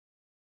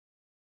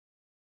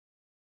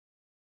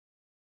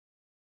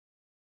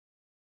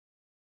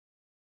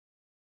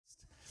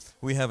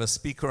We have a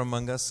speaker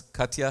among us,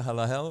 Katya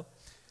Halahel.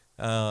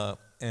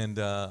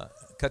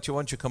 Katya, why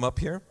don't you come up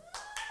here?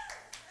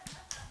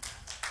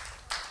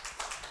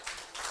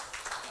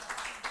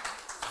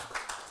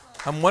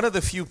 I'm one of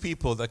the few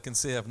people that can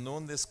say I've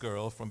known this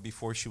girl from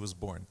before she was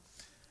born,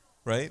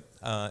 right?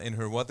 In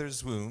her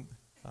mother's womb.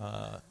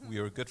 We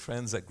were good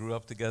friends that grew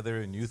up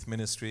together in youth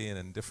ministry and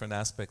in different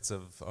aspects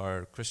of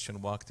our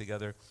Christian walk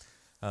together.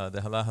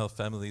 The Halahel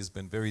family has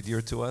been very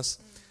dear to us.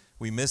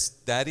 We miss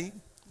Daddy,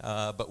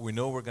 but we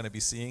know we're going to be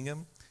seeing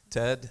him.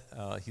 Ted,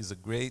 he's a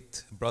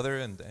great brother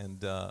and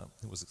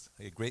he was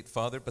a great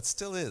father, but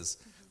still is,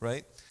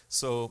 right?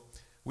 So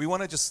we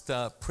want to just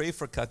pray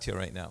for Katya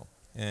right now.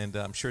 And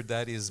I'm sure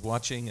Daddy is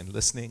watching and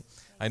listening.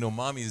 I know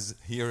Mommy's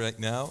here right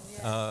now,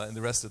 and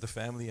the rest of the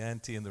family,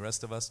 Auntie and the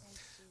rest of us.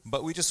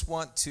 But we just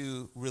want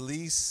to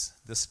release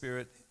the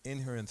Spirit in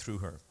her and through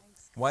her.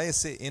 Why I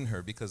say in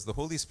her? Because the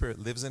Holy Spirit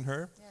lives in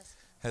her,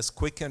 has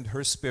quickened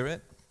her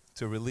spirit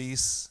to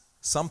release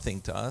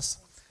something to us.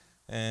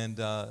 And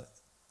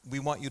we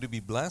want you to be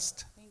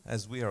blessed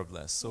as we are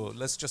blessed. So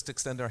let's just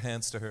extend our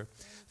hands to her.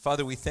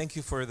 Father, we thank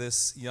you for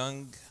this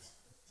young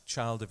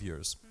child of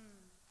yours.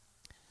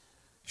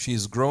 She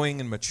is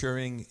growing and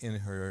maturing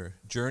in her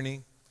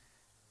journey.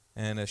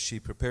 And as she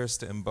prepares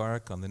to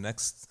embark on the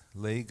next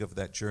leg of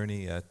that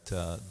journey at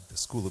the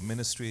School of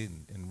Ministry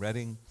in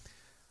Reading,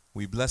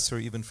 we bless her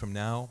even from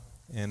now.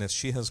 And as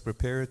she has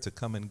prepared to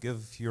come and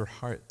give your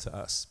heart to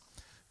us,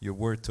 your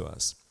word to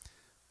us,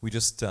 we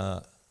just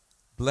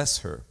bless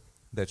her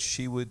that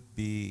she would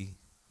be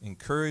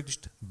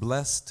encouraged,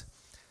 blessed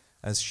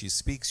as she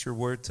speaks your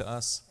word to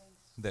us,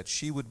 that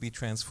she would be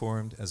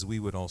transformed as we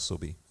would also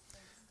be.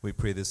 We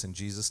pray this in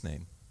Jesus'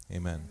 name.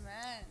 Amen.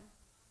 Amen.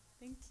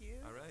 Thank you.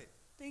 All right.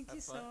 Thank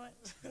you so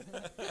much.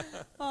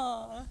 Aww.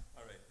 All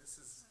right. This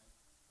is,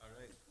 all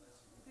right.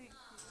 Thank you.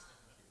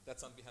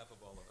 That's on behalf of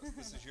all of us.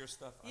 This is your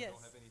stuff. Yes. I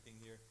don't have anything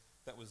here.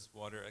 That was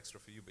water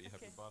extra for you, but you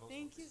have your bottles.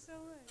 Thank you so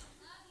much.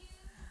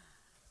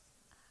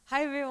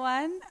 Hi,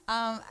 everyone.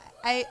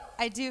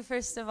 I do,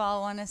 first of all,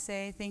 want to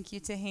say thank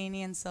you to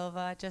Haney and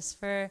Silva just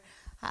for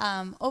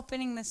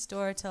opening this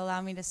door to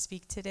allow me to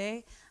speak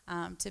today,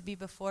 to be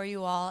before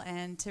you all,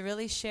 and to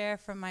really share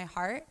from my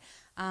heart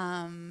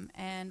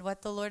and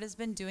what the Lord has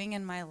been doing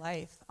in my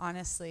life,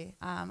 honestly.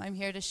 I'm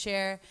here to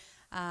share,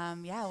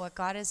 what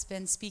God has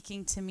been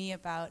speaking to me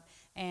about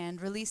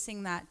and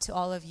releasing that to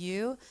all of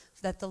you,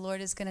 that the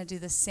Lord is going to do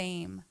the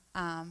same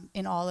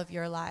in all of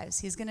your lives.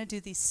 He's going to do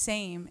the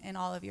same in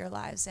all of your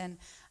lives. And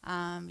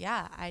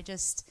I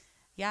just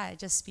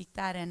speak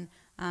that. And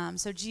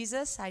so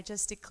Jesus, I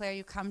just declare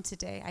you come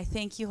today. I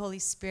thank you, Holy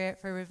Spirit,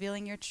 for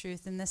revealing your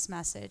truth in this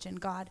message.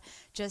 And God,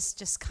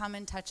 just come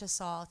and touch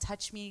us all.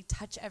 Touch me,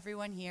 touch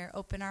everyone here.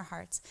 Open our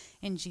hearts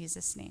in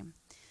Jesus' name.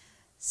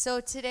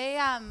 So today,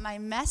 my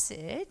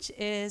message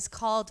is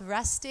called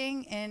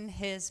Resting in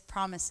His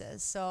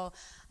Promises. So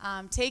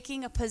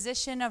taking a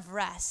position of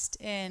rest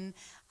in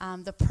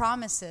the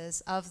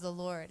promises of the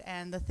Lord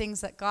and the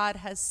things that God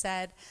has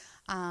said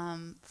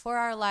for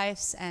our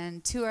lives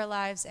and to our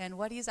lives, and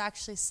what He's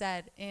actually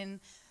said in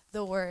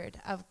the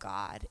Word of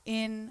God,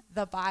 in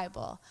the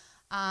Bible.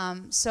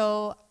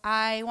 So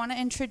I want to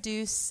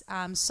introduce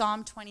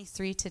Psalm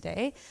 23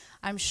 today.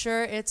 I'm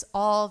sure it's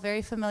all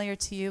very familiar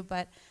to you,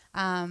 but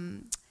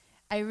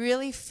I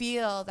really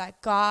feel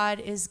that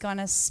God is going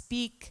to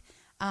speak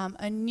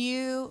a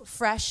new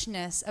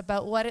freshness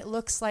about what it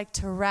looks like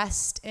to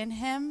rest in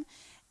Him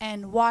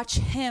and watch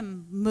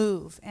Him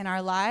move in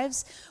our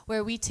lives,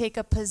 where we take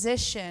a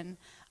position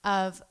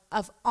of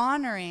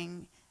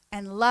honoring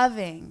and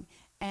loving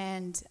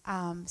and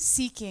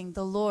seeking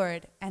the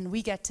Lord, and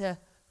we get to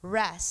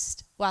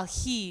rest while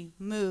He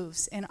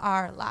moves in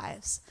our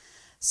lives.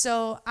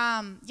 So,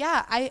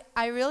 I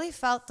really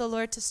felt the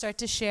Lord to start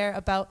to share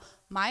about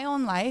my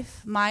own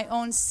life, my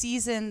own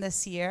season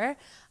this year.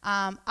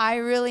 I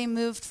really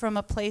moved from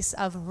a place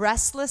of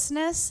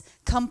restlessness,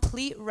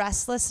 complete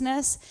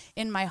restlessness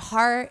in my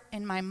heart,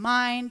 in my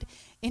mind,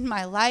 in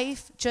my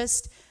life,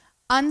 just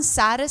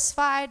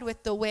unsatisfied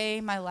with the way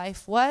my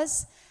life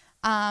was,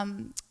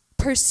 trying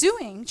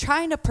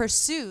to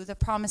pursue the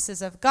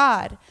promises of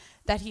God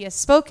that He has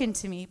spoken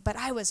to me, but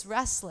I was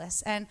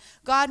restless. And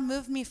God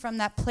moved me from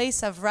that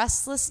place of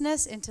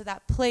restlessness into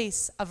that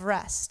place of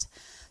rest.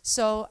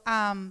 So,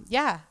 I'm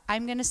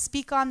going to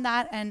speak on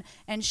that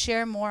and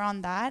share more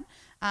on that.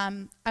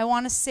 I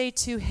want to say,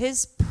 too,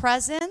 His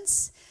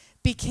presence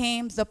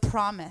became the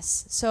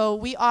promise. So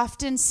we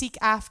often seek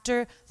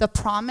after the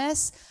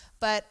promise,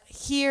 but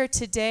here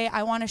today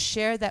I want to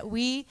share that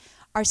we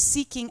are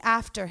seeking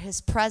after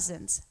His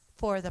presence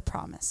for the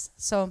promise.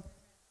 So,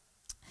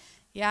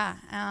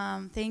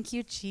 thank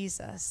you,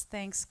 Jesus.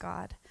 Thanks,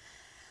 God.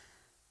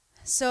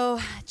 So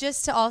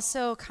just to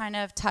also kind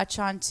of touch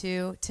on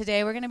too,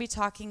 today we're going to be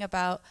talking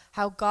about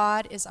how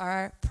God is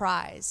our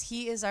prize.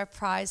 He is our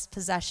prized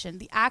possession.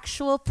 The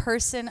actual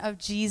person of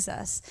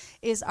Jesus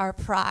is our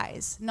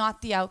prize,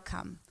 not the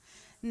outcome.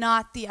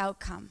 Not the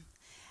outcome.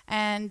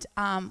 And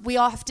we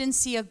often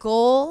see a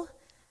goal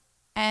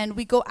and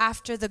we go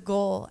after the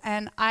goal.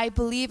 And I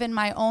believe in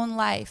my own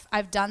life,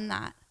 I've done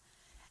that,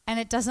 and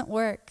it doesn't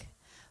work.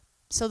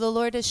 So the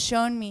Lord has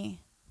shown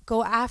me,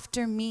 go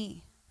after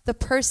me, the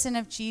person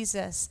of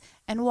Jesus,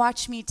 and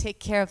watch me take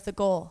care of the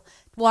goal.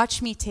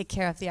 Watch me take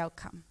care of the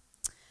outcome.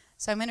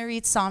 So I'm going to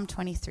read Psalm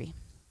 23.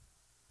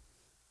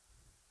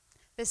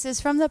 This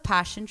is from the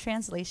Passion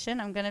Translation.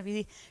 I'm going to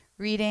be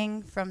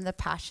reading from the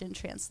Passion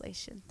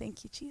Translation.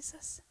 Thank you,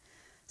 Jesus.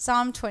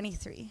 Psalm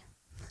 23.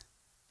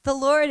 The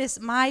Lord is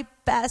my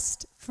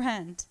best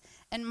friend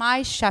and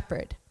my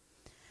shepherd.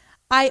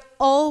 I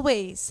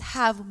always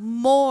have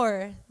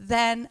more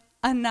than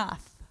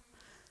enough.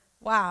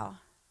 Wow.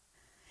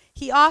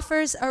 He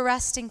offers a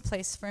resting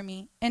place for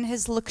me in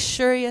his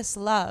luxurious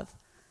love.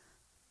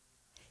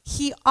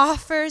 He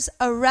offers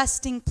a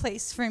resting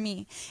place for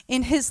me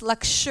in his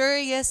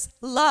luxurious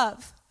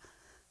love.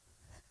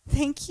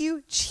 Thank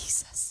you,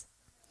 Jesus.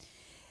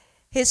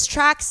 His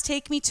tracks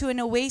take me to an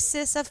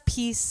oasis of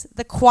peace,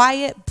 the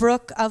quiet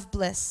brook of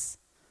bliss.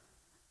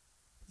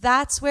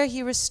 That's where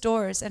he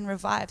restores and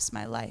revives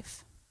my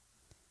life.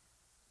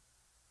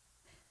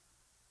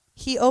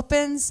 He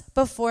opens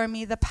before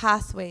me the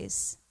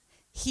pathways.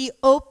 He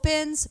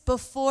opens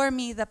before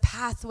me the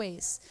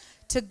pathways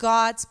to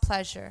God's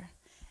pleasure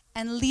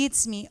and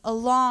leads me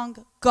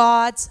along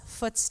God's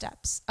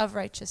footsteps of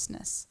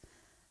righteousness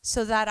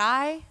so that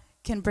I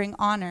can bring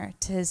honor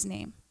to his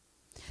name.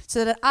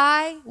 So that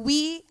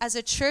we as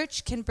a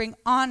church can bring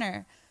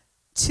honor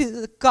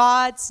to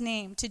God's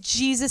name, to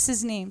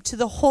Jesus' name, to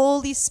the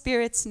Holy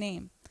Spirit's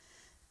name.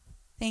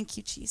 Thank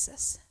you,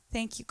 Jesus.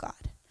 Thank you,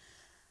 God.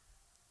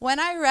 When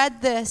I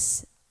read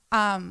this,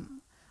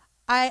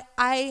 I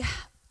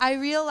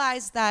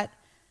realized that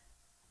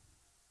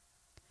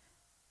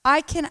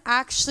I can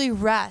actually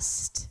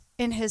rest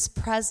in his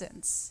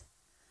presence.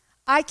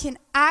 I can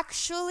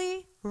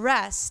actually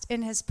rest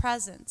in his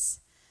presence.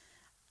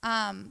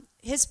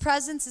 His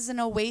presence is an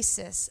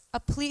oasis, a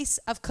place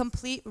of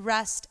complete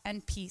rest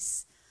and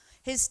peace.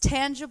 His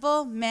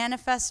tangible,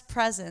 manifest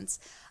presence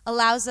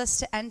allows us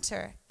to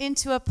enter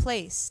into a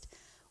place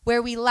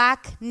where we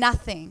lack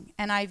nothing,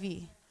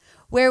 NIV,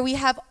 where we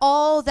have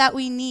all that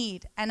we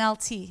need,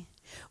 NLT,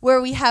 where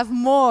we have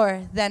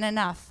more than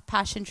enough,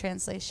 Passion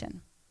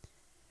Translation.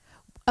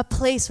 A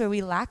place where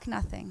we lack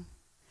nothing,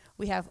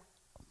 we have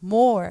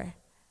more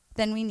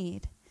than we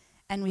need,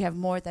 and we have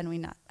more than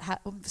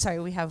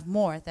we have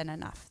more than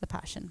enough, the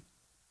Passion.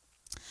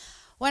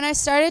 When I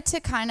started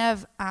to kind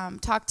of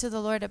talk to the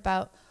Lord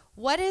about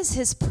what is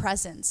his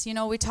presence,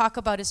 we talk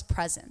about his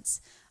presence.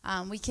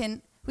 We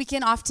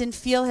can often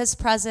feel his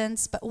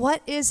presence, but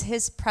what is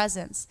his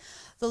presence?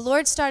 The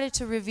Lord started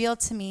to reveal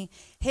to me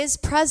his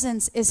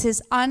presence is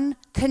his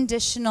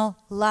unconditional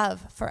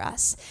love for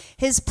us.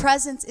 His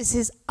presence is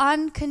his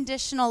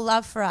unconditional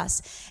love for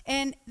us.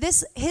 And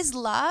his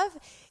love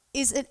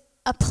is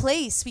a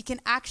place we can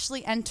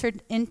actually enter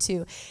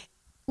into.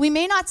 We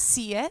may not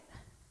see it.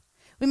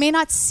 We may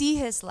not see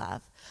his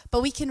love,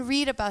 but we can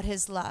read about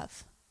his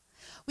love.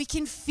 We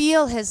can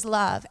feel his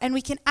love, and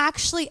we can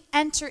actually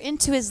enter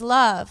into his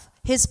love,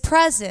 his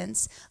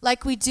presence,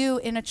 like we do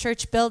in a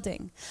church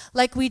building,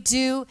 like we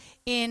do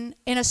in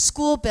a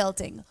school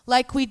building,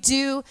 like we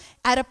do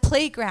at a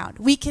playground.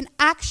 We can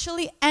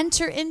actually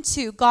enter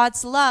into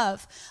God's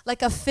love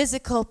like a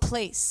physical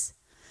place.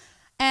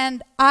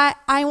 And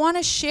I want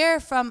to share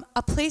from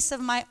a place of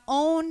my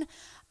own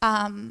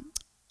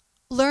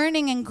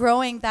learning and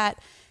growing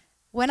that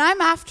when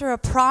I'm after a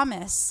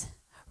promise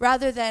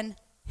rather than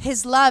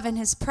his love and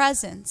his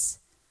presence,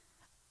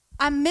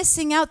 I'm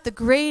missing out the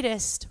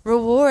greatest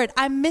reward.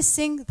 I'm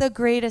missing the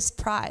greatest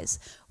prize,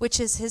 which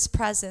is his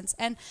presence.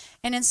 And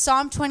in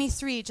Psalm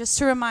 23, just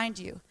to remind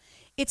you,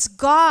 it's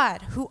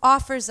God who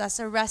offers us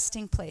a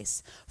resting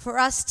place for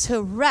us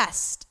to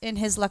rest in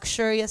his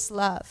luxurious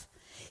love.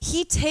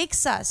 He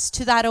takes us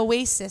to that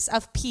oasis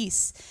of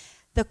peace,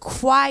 the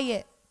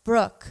quiet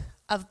brook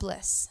of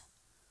bliss.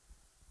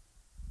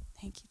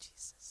 Thank you,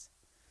 Jesus.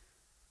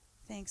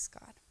 Thanks,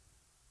 God.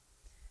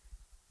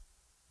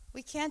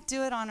 We can't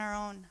do it on our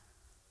own.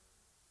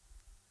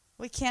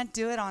 We can't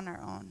do it on our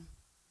own.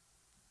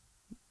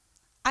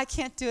 I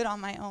can't do it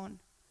on my own.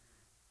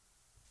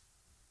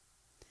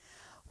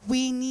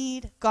 We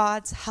need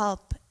God's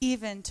help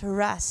even to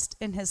rest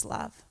in his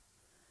love.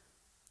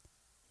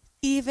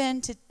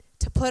 Even to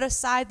put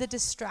aside the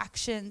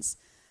distractions,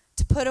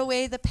 to put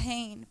away the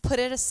pain, put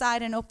it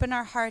aside and open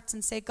our hearts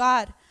and say,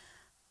 God,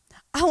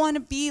 I want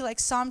to be like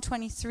Psalm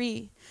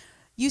 23.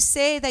 You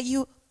say that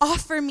you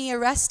offer me a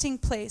resting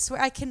place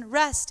where I can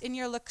rest in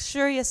your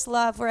luxurious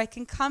love, where I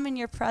can come in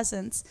your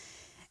presence,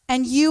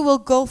 and you will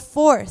go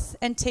forth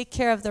and take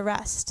care of the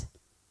rest.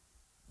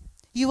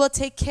 You will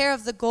take care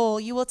of the goal.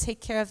 You will take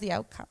care of the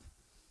outcome.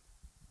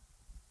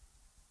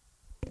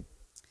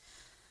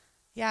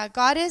 Yeah,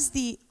 God is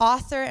the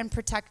author and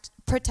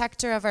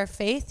protector of our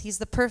faith. He's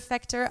the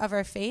perfecter of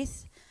our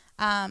faith.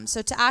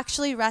 So to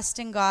actually rest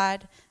in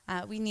God,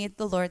 we need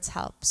the Lord's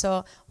help.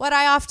 So what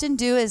I often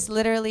do is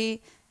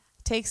literally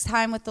takes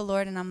time with the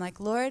Lord, and I'm like,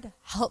 Lord,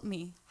 help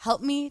me.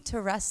 Help me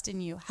to rest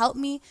in you. Help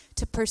me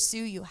to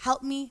pursue you.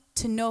 Help me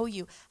to know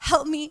you.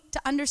 Help me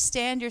to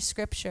understand your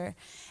scripture.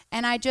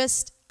 And I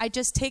just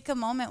take a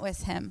moment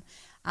with him.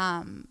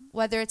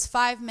 Whether it's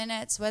 5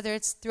 minutes, whether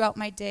it's throughout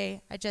my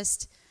day, I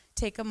just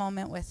take a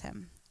moment with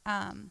him.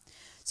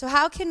 So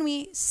how can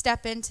we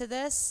step into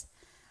this?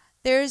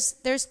 There's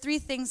 3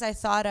 things I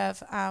thought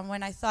of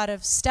when I thought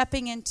of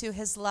stepping into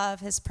his love,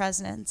 his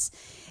presence.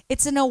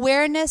 It's an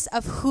awareness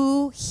of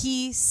who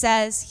he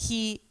says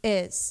he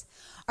is.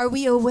 Are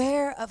we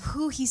aware of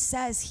who he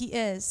says he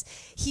is?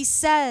 He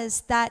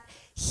says that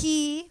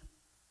he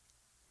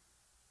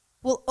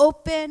will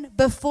open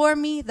before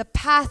me the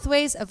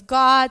pathways of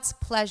God's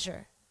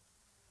pleasure.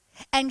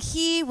 And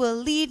he will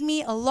lead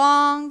me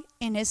along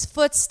in his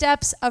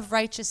footsteps of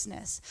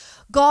righteousness.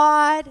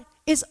 God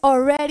is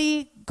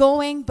already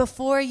going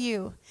before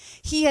you.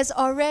 He has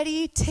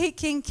already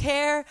taken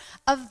care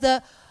of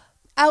the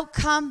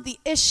outcome, the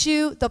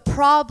issue, the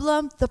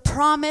problem, the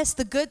promise,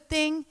 the good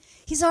thing.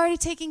 He's already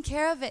taken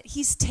care of it.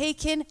 He's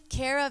taken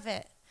care of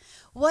it.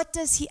 What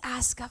does he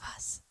ask of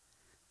us?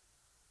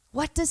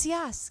 What does he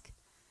ask?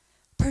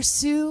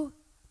 Pursue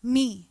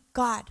me,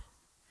 God.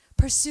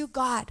 Pursue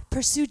God.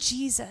 Pursue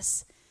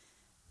Jesus.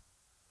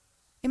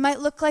 It might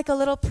look like a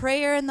little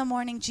prayer in the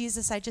morning.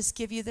 Jesus, I just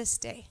give you this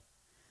day.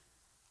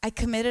 I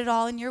commit it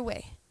all in your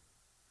way.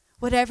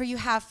 Whatever you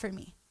have for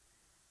me.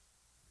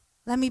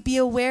 Let me be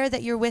aware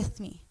that you're with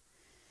me.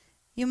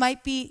 You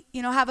might be,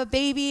 have a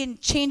baby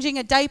and changing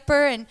a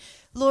diaper, and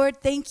Lord,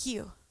 thank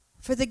you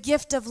for the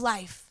gift of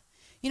life.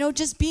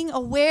 Just being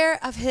aware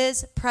of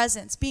his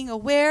presence, being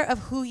aware of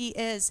who he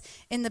is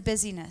in the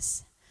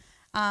busyness.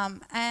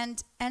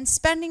 And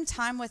spending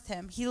time with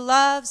him. He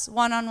loves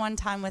one-on-one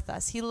time with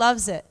us. He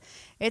loves it.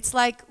 It's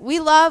like we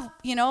love,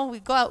 we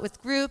go out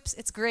with groups.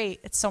 It's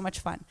great. It's so much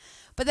fun.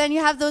 But then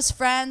you have those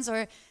friends,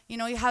 or,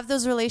 you have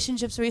those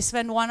relationships where you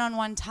spend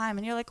one-on-one time,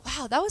 and you're like,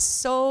 wow, that was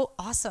so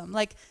awesome.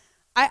 Like,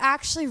 I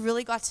actually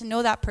really got to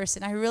know that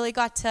person. I really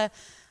got to,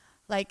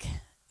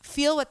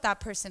 feel with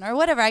that person, or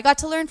whatever. I got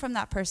to learn from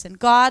that person.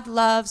 God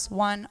loves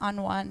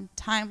one-on-one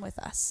time with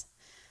us.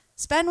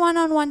 Spend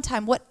one-on-one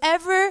time.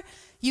 Whatever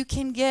you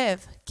can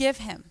give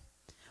him.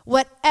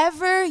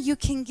 Whatever you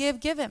can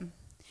give him.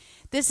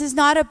 This is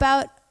not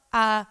about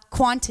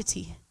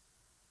quantity.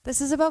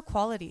 This is about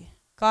quality.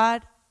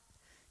 God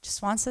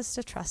just wants us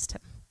to trust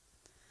him,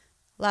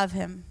 love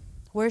him,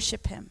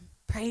 worship him,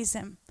 praise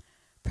him,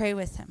 pray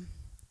with him.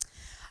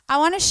 I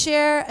want to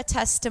share a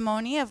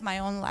testimony of my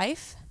own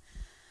life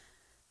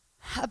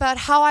about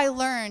how I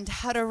learned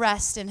how to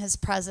rest in his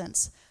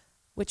presence,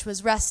 which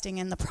was resting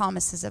in the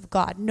promises of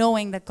God,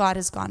 knowing that God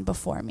has gone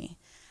before me.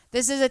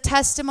 This is a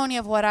testimony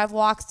of what I've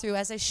walked through.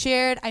 As I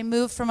shared, I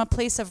moved from a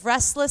place of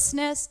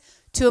restlessness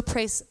to a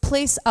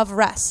place of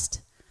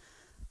rest.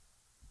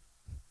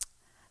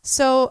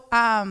 So,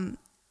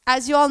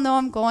 as you all know,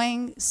 I'm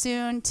going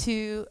soon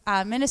to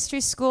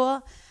ministry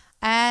school,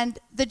 and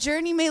the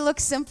journey may look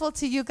simple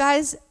to you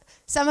guys.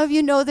 Some of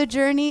you know the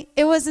journey.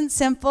 It wasn't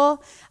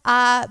simple,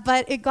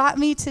 but it got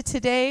me to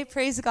today,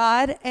 praise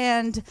God,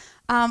 and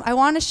I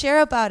want to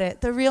share about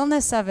it, the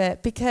realness of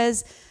it,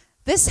 because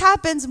this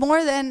happens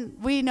more than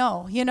we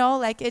know,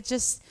 it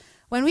just,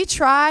 when we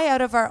try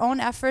out of our own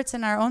efforts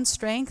and our own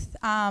strength,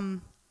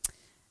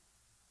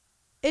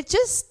 it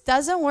just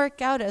doesn't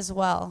work out as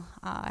well,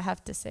 I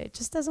have to say. It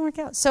just doesn't work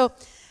out. So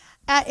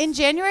in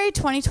January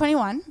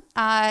 2021,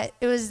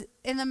 it was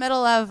in the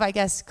middle of, I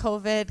guess,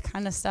 COVID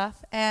kind of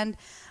stuff, and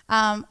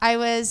I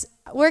was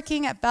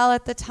working at Bell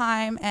at the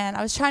time, and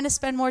I was trying to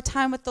spend more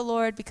time with the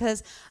Lord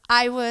because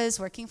I was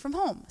working from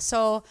home.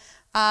 So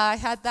I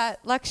had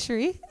that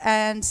luxury,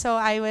 and so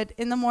I would,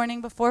 in the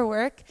morning before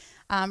work,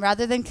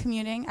 rather than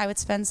commuting, I would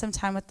spend some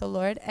time with the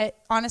Lord. It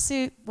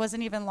honestly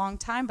wasn't even a long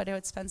time, but I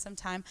would spend some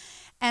time.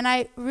 And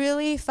I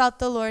really felt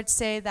the Lord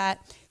say that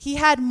he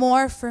had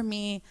more for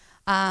me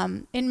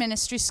in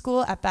ministry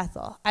school at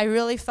Bethel. I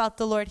really felt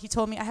the Lord. He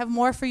told me, I have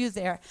more for you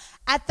there.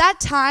 At that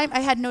time,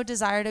 I had no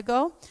desire to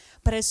go.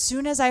 But as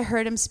soon as I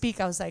heard him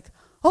speak, I was like,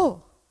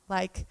 oh,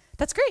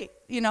 that's great.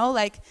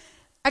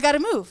 I got to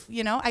move,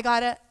 I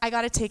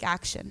got to take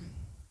action.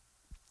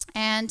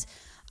 And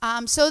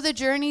so the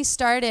journey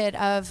started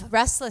of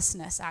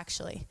restlessness,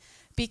 actually,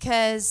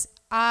 because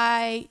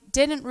I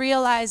didn't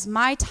realize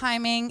my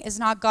timing is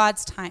not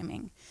God's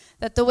timing,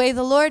 that the way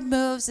the Lord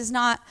moves is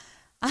not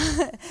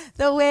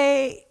the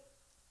way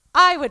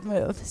I would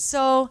move.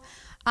 So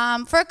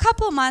for a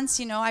couple months,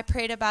 I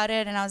prayed about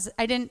it, and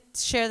I didn't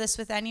share this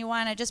with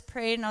anyone. I just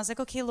prayed, and I was like,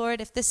 okay, Lord,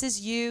 if this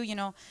is you,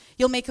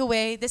 you'll make a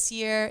way this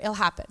year, it'll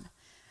happen.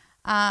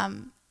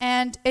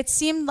 And it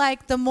seemed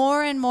like the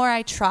more and more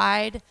I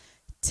tried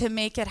to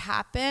make it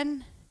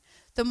happen,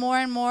 the more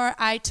and more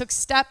I took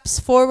steps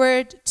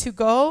forward to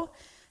go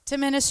to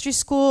ministry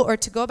school or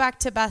to go back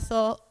to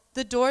Bethel,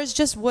 the doors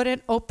just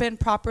wouldn't open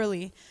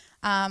properly.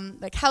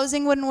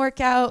 Housing wouldn't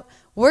work out,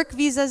 work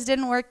visas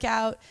didn't work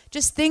out,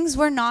 just things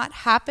were not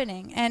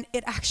happening. And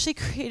it actually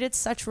created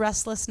such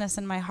restlessness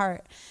in my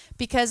heart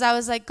because I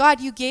was like, God,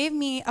 you gave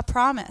me a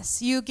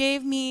promise. You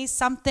gave me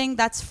something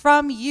that's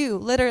from you,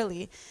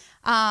 literally.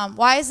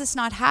 Why is this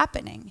not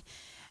happening?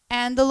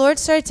 And the Lord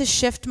started to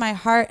shift my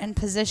heart and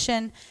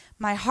position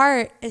my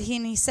heart. And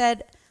he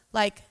said,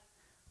 like,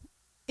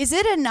 is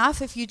it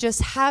enough if you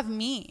just have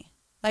me?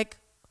 Like,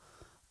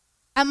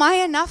 am I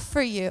enough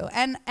for you?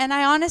 And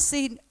I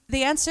honestly,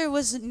 the answer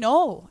was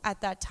no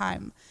at that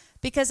time,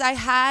 because I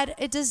had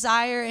a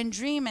desire and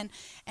dream, and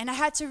I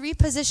had to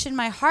reposition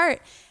my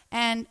heart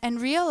and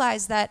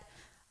realize that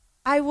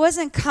I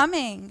wasn't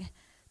coming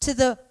to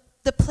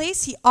the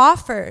place he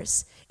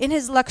offers in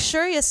his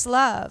luxurious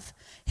love,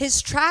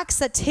 his tracks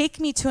that take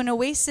me to an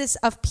oasis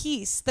of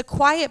peace, the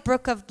quiet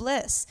brook of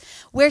bliss,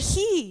 where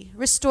he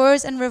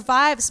restores and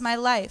revives my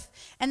life.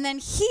 And then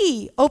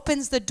he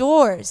opens the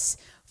doors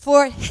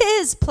for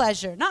his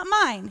pleasure, not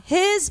mine,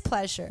 his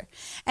pleasure.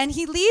 And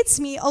he leads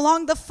me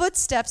along the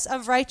footsteps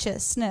of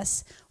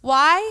righteousness.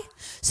 Why?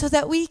 So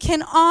that we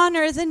can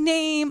honor the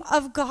name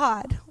of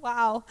God.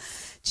 Wow.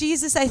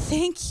 Jesus, I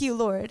thank you,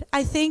 Lord.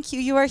 I thank you.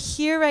 You are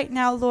here right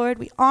now, Lord.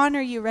 We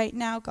honor you right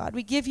now, God.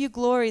 We give you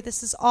glory.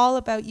 This is all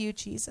about you,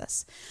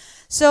 Jesus.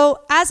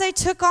 So as I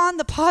took on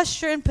the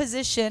posture and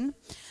position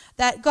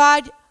that,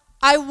 God,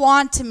 I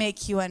want to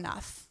make you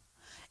enough.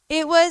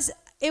 It was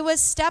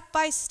step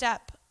by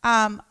step.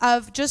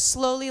 Of just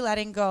slowly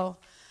letting go.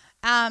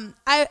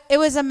 It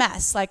was a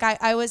mess. Like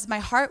my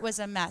heart was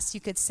a mess, you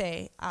could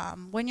say.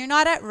 When you're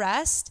not at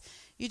rest,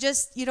 you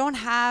don't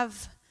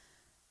have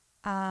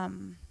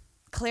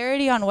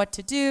clarity on what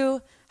to do,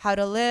 how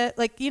to live.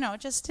 Like, you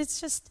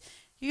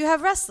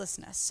have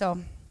restlessness. So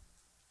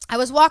I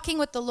was walking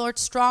with the Lord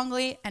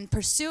strongly and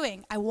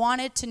pursuing. I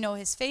wanted to know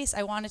his face.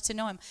 I wanted to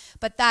know him.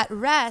 But that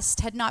rest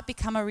had not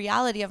become a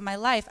reality of my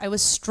life. I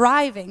was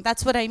striving.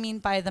 That's what I mean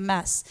by the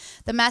mess.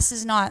 The mess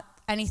is not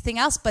anything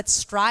else but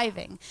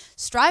striving.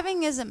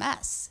 Striving is a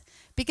mess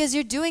because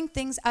you're doing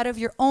things out of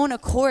your own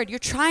accord. You're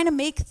trying to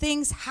make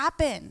things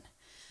happen.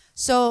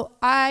 So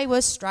I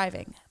was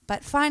striving.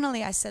 But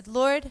finally I said,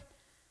 Lord,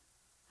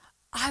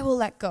 I will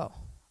let go.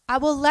 I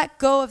will let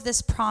go of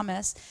this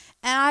promise,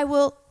 and I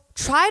will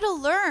try to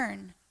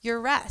learn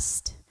your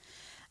rest.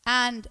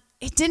 And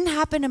it didn't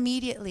happen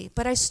immediately,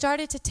 but I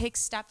started to take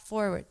steps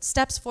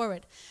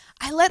forward.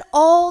 I let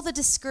all the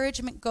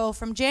discouragement go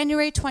from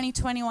January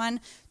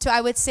 2021 to, I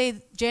would say,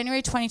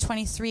 January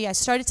 2023. I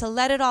started to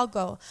let it all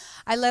go.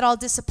 I let all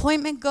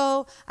disappointment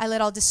go. I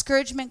let all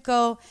discouragement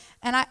go.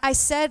 And I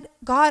said,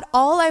 God,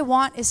 all I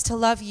want is to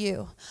love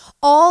you.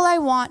 All I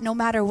want, no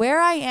matter where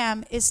I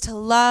am, is to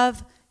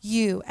love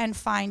you and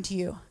find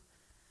you.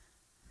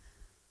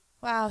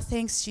 Wow,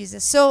 thanks,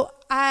 Jesus. So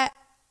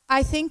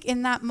I think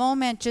in that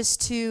moment,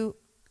 just to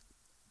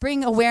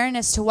bring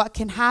awareness to what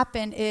can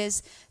happen,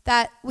 is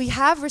that we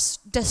have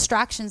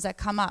distractions that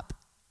come up.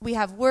 We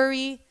have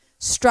worry,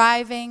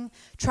 striving,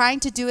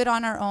 trying to do it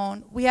on our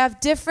own. We have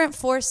different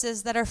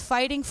forces that are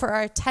fighting for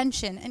our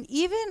attention and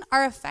even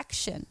our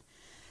affection.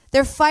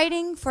 They're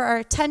fighting for our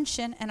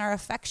attention and our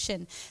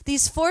affection.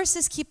 These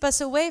forces keep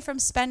us away from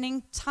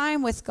spending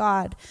time with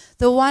God,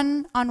 the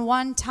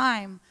one-on-one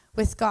time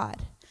with God.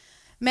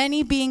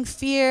 Many being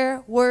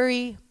fear,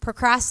 worry,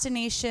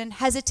 procrastination,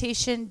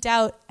 hesitation,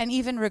 doubt, and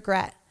even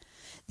regret.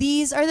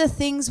 These are the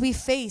things we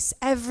face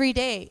every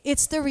day.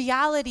 It's the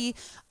reality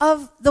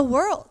of the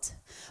world,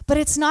 but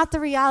it's not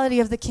the reality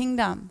of the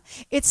kingdom.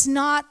 It's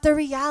not the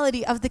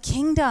reality of the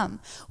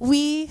kingdom.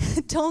 We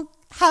don't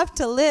have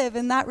to live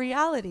in that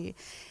reality.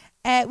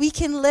 We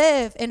can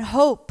live in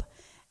hope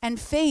and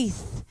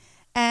faith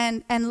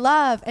and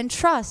love and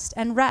trust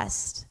and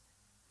rest.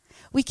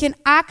 We can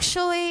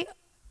actually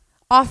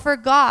offer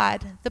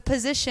God the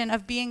position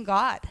of being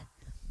God.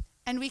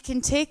 And we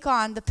can take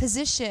on the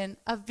position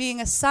of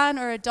being a son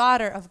or a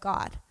daughter of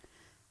God.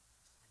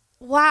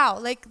 Wow,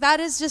 like that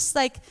is just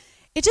like,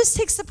 it just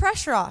takes the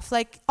pressure off.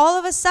 Like all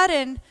of a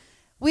sudden,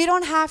 we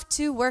don't have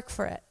to work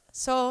for it.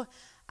 So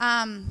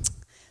the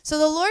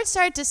Lord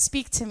started to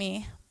speak to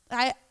me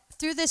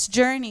through this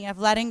journey of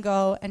letting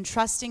go and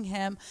trusting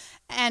him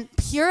and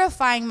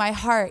purifying my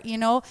heart,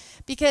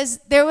 because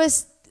there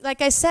was,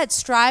 like I said,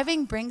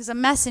 striving brings a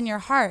mess in your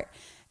heart.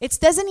 It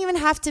doesn't even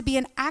have to be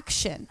an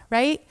action,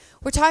 right?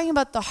 We're talking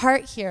about the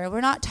heart here. We're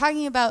not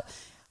talking about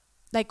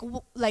like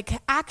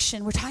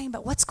action. We're talking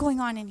about what's going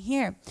on in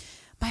here.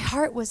 My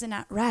heart wasn't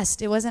at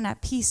rest. It wasn't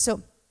at peace.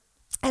 So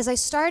as I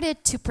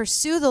started to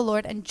pursue the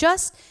Lord and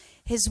just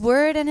his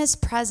word and his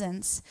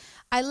presence,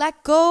 I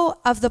let go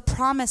of the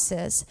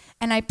promises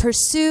and I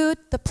pursued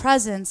the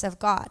presence of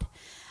God.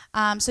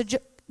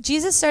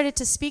 Jesus started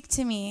to speak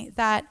to me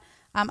that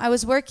I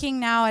was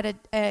working now at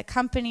a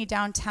company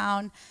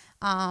downtown.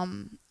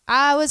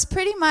 I was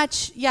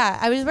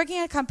working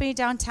at a company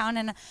downtown,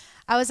 and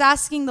I was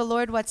asking the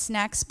Lord what's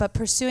next, but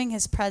pursuing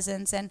his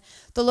presence. And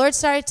the Lord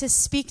started to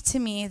speak to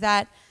me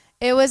that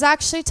it was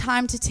actually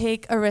time to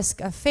take a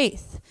risk of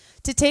faith,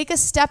 to take a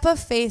step of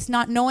faith,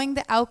 not knowing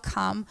the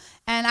outcome,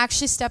 and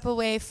actually step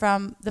away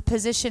from the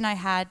position I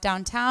had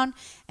downtown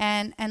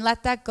and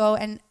let that go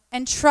and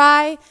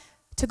try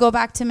to go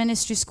back to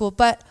ministry school.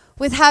 But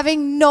with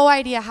having no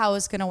idea how it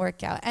was going to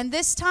work out. And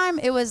this time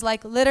it was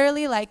like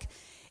literally like,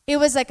 it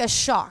was like a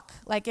shock.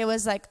 Like it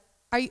was like,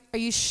 are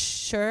you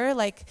sure?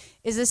 Like,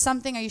 is this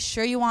something, are you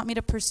sure you want me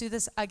to pursue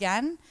this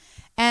again?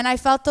 And I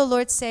felt the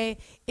Lord say,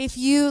 if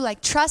you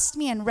like trust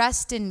me and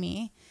rest in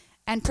me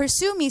and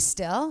pursue me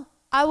still,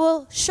 I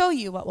will show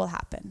you what will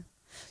happen.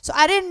 So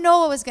I didn't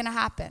know what was going to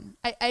happen.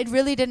 I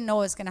really didn't know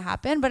what was going to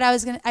happen, but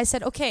I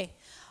said, okay,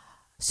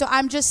 so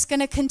I'm just going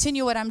to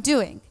continue what I'm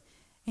doing.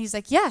 And he's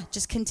like, yeah,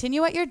 just continue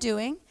what you're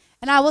doing,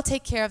 and I will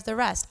take care of the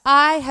rest.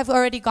 I have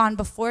already gone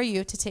before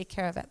you to take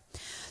care of it.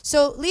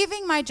 So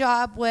leaving my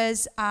job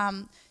was,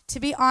 to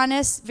be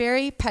honest,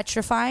 very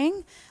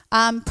petrifying.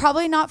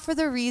 Probably not for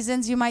the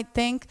reasons you might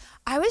think.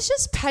 I was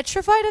just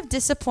petrified of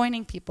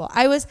disappointing people.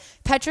 I was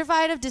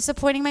petrified of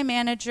disappointing my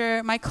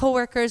manager, my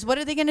coworkers. What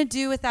are they going to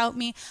do without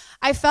me?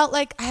 I felt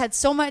like I had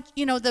so much,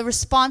 the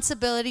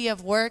responsibility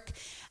of work,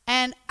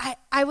 and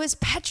I was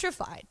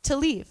petrified to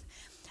leave.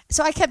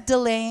 So I kept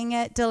delaying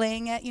it.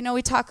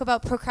 We talk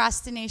about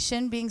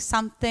procrastination being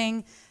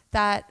something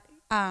that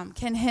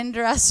can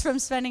hinder us from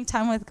spending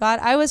time with God.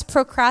 I was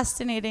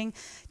procrastinating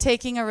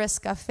taking a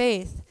risk of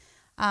faith.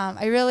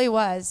 I really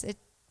was. It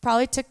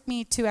probably took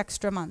me 2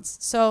 extra months.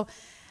 So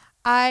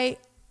I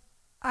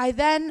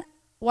then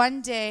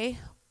one day,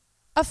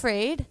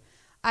 afraid,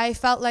 I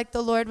felt like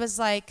the Lord was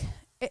like,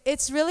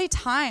 it's really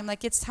time.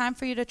 Like, it's time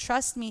for you to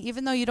trust me,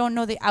 even though you don't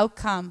know the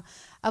outcome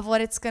of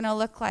what it's going to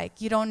look like.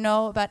 You don't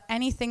know about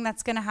anything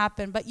that's going to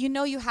happen, but you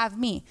know you have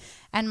me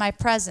and my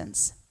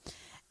presence.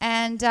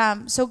 And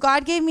so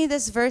God gave me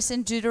this verse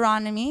in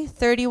Deuteronomy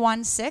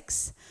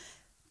 31:6.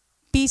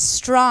 Be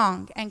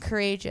strong and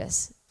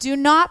courageous. Do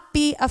not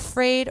be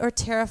afraid or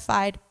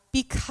terrified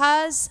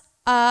because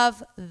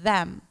of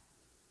them.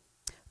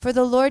 For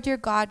the Lord your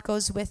God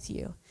goes with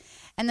you.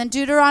 And then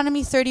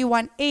Deuteronomy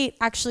 31:8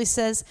 actually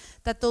says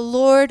that the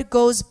Lord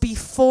goes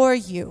before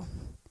you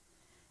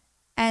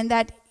and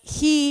that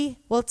he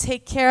will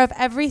take care of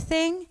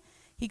everything.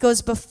 He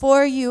goes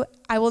before you.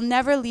 I will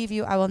never leave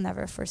you. I will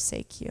never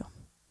forsake you.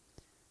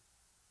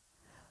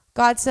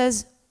 God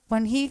says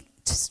when he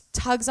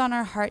tugs on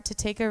our heart to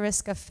take a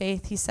risk of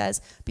faith, he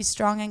says, be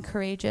strong and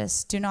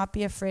courageous. Do not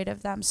be afraid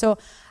of them. So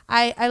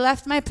I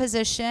left my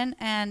position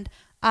and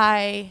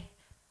I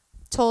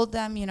told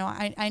them,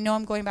 I know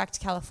I'm going back to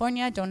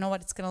California. I don't know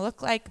what it's going to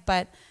look like,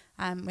 but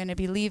I'm going to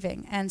be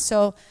leaving. And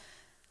so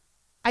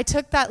I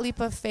took that leap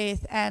of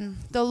faith, and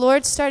the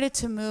Lord started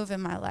to move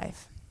in my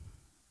life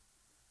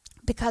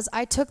because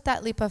I took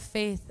that leap of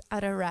faith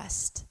out of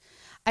rest.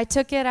 I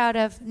took it out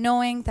of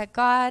knowing that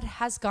God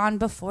has gone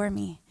before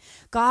me.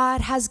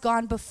 God has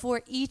gone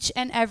before each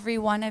and every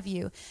one of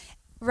you.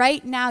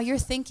 Right now, you're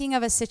thinking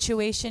of a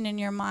situation in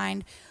your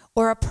mind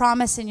or a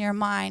promise in your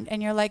mind,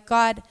 and you're like,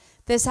 God,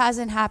 this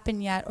hasn't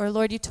happened yet, or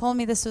Lord, you told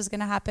me this was going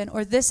to happen,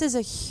 or this is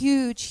a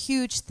huge,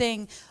 huge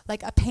thing,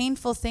 like a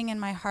painful thing in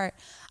my heart.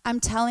 I'm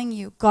telling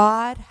you,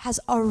 God has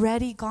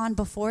already gone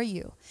before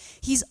you.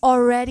 He's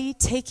already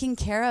taken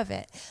care of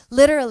it.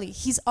 Literally,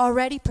 he's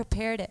already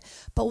prepared it.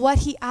 But what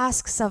he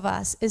asks of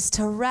us is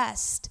to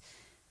rest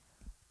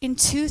in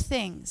 2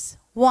 things.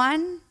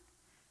 1,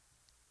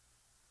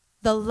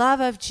 the love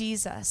of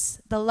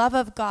Jesus, the love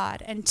of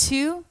God. And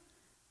 2,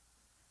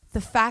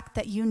 the fact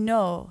that you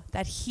know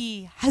that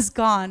he has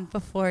gone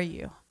before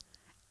you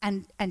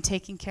and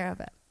taken care of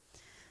it.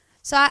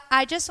 So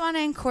I just want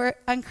to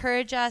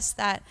encourage us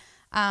that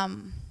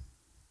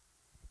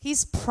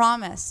he's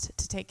promised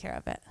to take care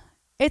of it.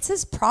 It's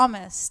his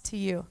promise to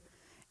you.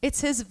 It's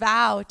his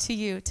vow to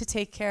you to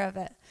take care of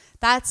it.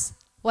 That's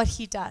what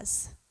he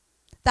does.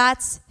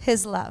 That's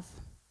his love.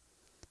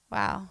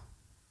 Wow.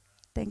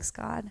 Thanks,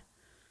 God.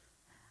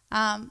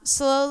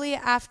 Slowly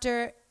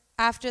after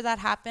that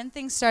happened,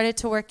 things started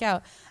to work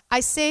out. I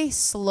say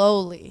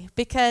slowly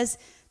because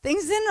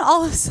things didn't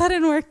all of a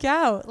sudden work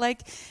out.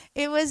 Like,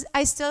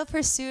 I still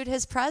pursued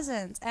his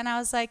presence, and I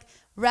was like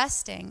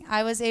resting.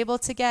 I was able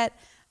to get,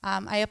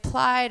 I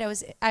applied,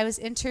 I was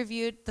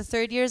interviewed. The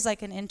 3rd year is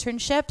like an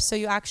internship, so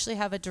you actually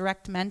have a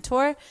direct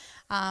mentor.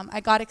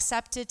 I got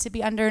accepted to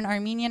be under an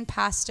Armenian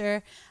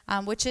pastor,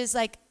 which is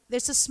like,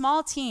 there's a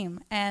small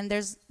team, and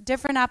there's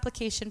different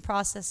application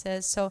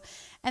processes.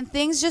 And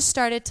things just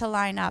started to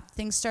line up.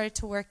 Things started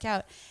to work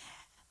out.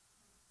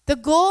 The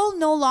goal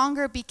no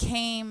longer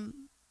became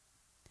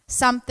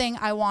something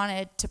I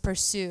wanted to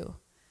pursue.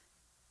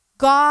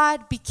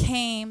 God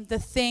became the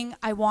thing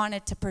I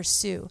wanted to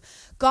pursue.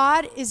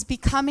 God is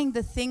becoming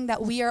the thing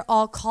that we are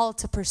all called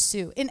to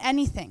pursue in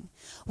anything.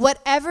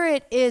 Whatever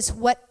it is,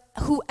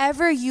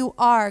 whoever you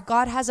are,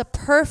 God has a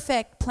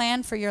perfect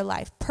plan for your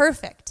life.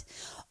 Perfect.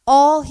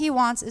 All he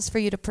wants is for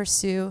you to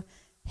pursue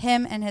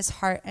him and his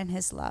heart and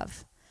his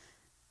love.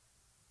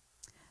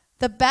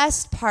 The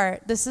best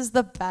part, this is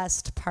the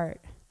best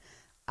part.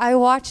 I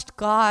watched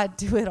God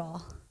do it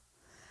all.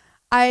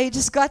 I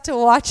just got to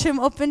watch him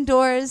open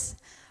doors.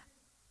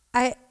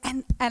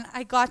 And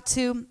I got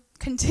to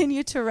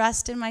continue to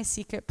rest in my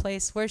secret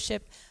place,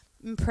 worship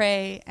and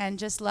pray and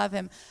just love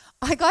him.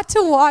 I got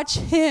to watch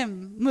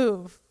him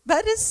move.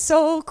 That is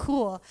so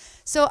cool.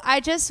 So I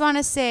just want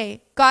to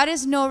say, God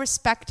is no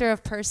respecter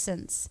of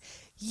persons.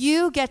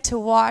 You get to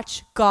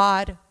watch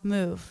God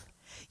move.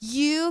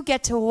 You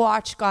get to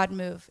watch God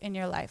move in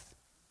your life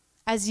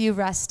as you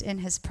rest in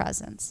his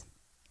presence.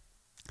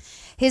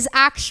 His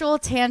actual,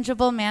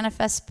 tangible,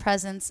 manifest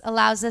presence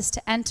allows us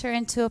to enter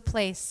into a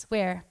place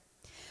where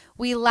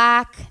we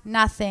lack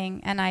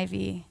nothing,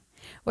 NIV,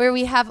 where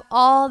we have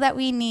all that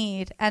we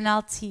need,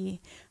 NLT,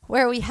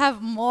 where we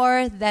have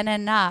more than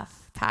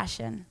enough,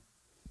 Passion.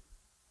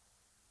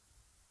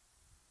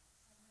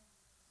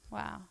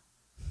 Wow.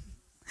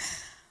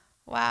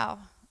 Wow.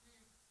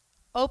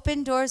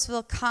 Open doors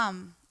will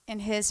come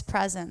in his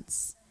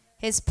presence.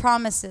 His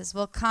promises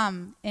will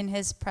come in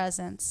his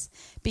presence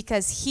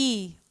because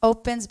he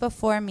opens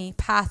before me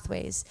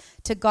pathways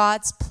to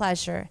God's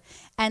pleasure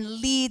and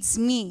leads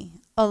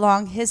me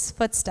along his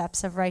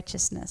footsteps of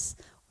righteousness.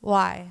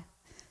 Why?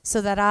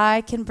 So that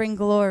I can bring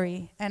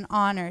glory and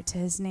honor to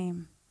his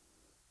name.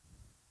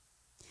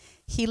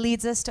 He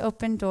leads us to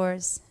open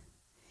doors.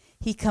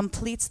 He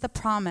completes the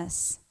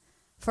promise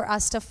for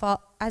us to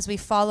as we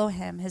follow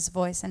him, his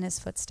voice and his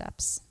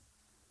footsteps.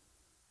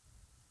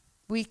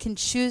 We can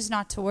choose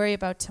not to worry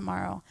about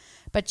tomorrow,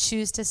 but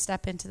choose to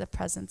step into the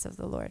presence of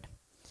the Lord.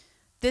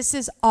 This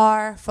is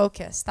our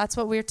focus. That's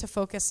what we're to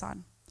focus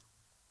on.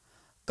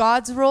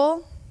 God's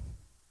role,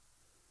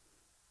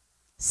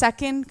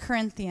 2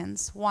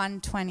 Corinthians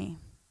 1:20.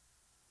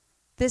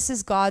 This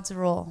is God's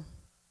role.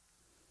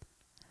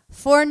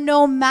 For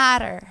no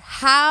matter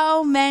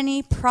how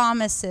many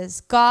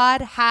promises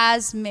God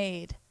has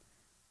made,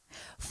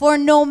 for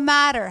no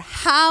matter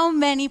how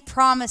many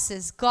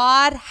promises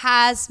God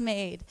has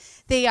made,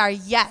 they are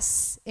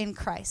yes in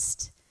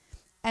Christ.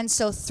 And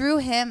so through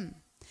him,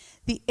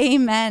 the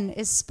amen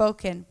is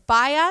spoken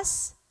by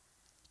us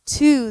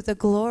to the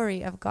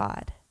glory of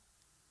God.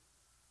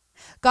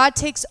 God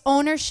takes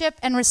ownership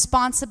and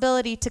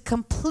responsibility to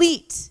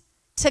complete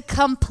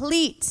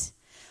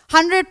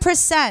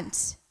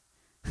 100%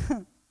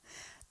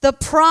 the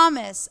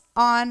promise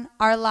on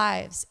our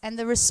lives. And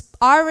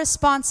our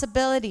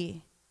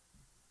responsibility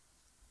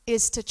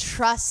is to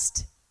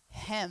trust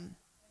him.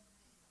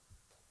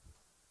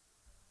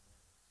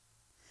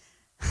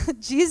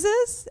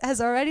 Jesus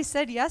has already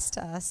said yes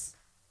to us.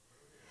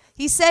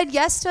 He said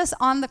yes to us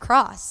on the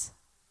cross.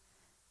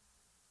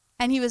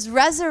 And he was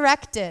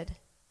resurrected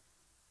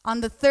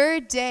on the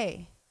third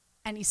day.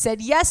 And he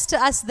said yes to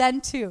us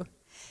then too.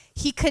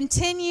 He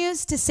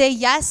continues to say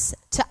yes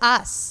to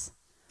us.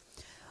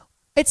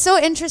 It's so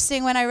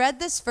interesting. When I read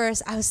this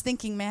verse, I was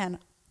thinking, man,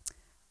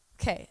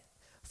 okay,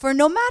 for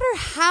no matter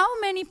how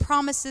many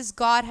promises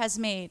God has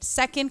made,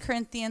 2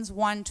 Corinthians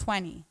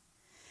 1:20.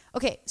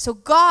 Okay, so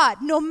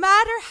God, no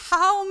matter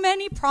how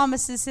many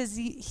promises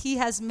he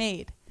has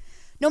made,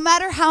 no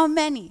matter how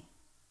many,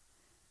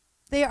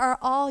 they are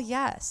all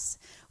yes.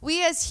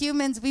 We as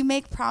humans, we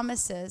make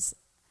promises,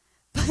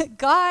 but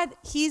God,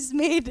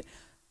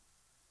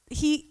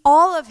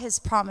 all of his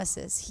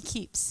promises, he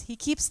keeps. He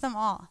keeps them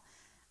all.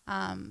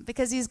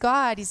 Because he's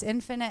God, he's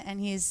infinite,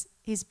 and he's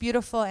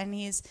beautiful,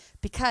 and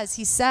because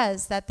he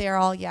says that they are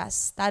all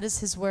yes. That is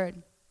his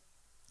word.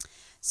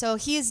 So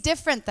he is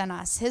different than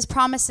us. His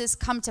promises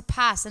come to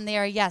pass, and they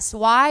are yes.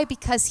 Why?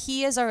 Because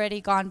he has already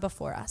gone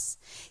before us.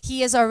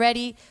 He has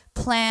already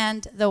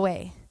planned the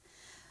way.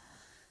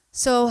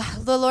 So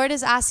the Lord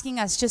is asking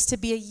us just to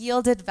be a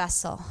yielded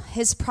vessel.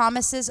 His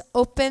promises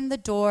open the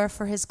door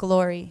for his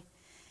glory.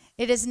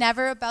 It is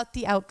never about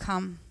the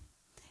outcome.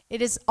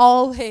 It is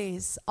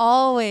always,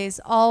 always,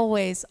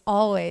 always,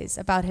 always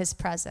about his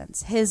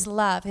presence, his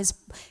love.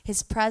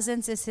 His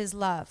presence is his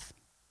love.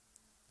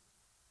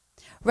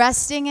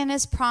 Resting in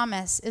his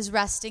promise is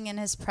resting in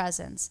his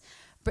presence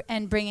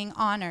and bringing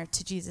honor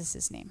to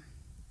Jesus' name.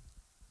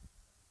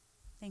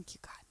 Thank you,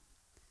 God.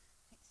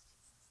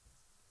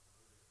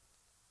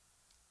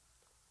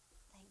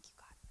 Thank you,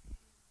 God.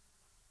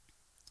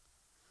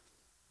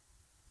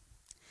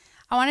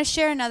 I want to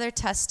share another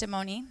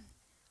testimony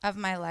of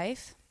my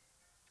life.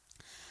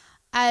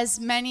 As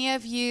many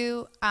of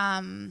you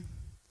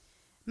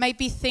might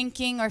be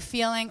thinking or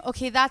feeling,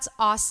 okay, that's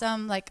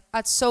awesome. Like,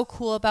 that's so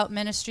cool about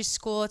ministry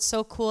school. It's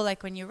so cool,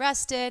 like, when you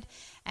rested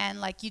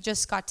and, like, you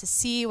just got to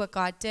see what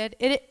God did.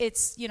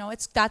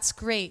 That's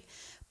great.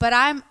 But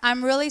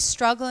I'm really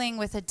struggling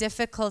with a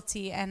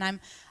difficulty,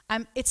 and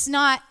it's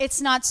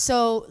not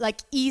so,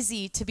 like,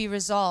 easy to be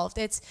resolved.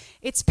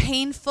 It's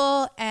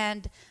painful,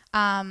 and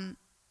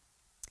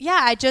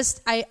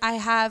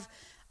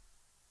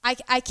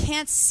I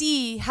can't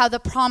see how the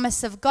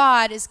promise of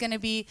God is going to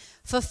be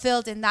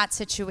fulfilled in that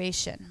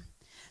situation.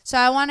 So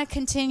I want to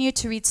continue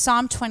to read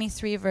Psalm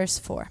 23, verse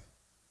 4.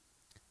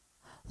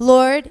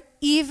 Lord,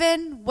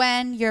 even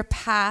when your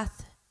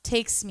path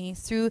takes me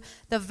through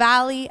the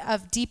valley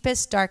of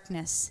deepest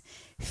darkness,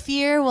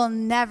 fear will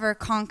never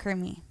conquer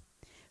me,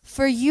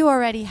 for you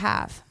already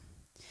have.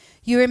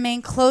 You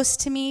remain close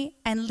to me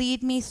and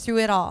lead me through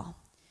it all.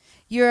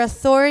 Your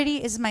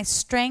authority is my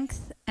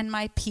strength and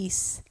my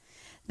peace.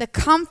 The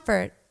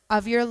comfort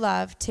of your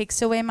love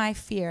takes away my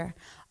fear.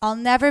 I'll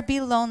never be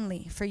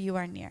lonely, for you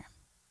are near.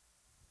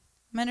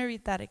 I'm going to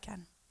read that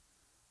again.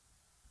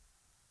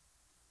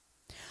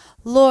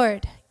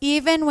 Lord,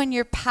 even when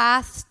your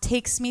path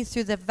takes me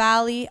through the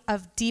valley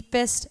of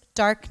deepest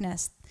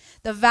darkness,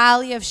 the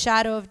valley of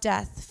shadow of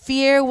death,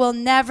 fear will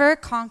never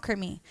conquer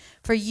me,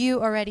 for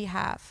you already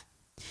have.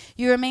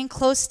 You remain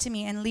close to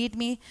me and lead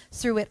me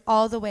through it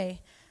all the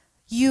way.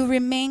 You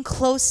remain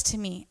close to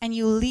me and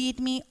you lead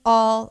me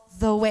all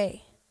the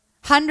way.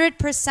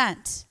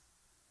 100%.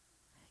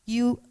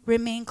 You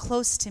remain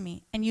close to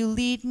me and you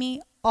lead me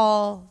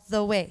all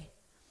the way.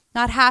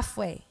 Not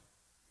halfway.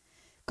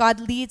 God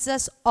leads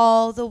us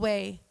all the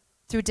way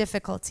through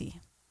difficulty.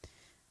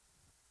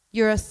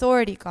 Your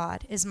authority,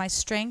 God, is my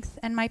strength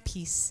and my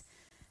peace.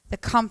 The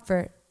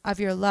comfort of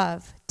your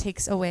love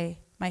takes away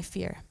my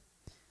fear.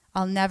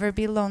 I'll never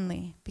be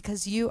lonely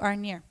because you are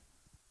near.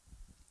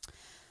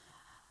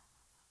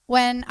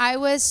 When I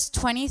was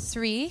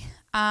 23,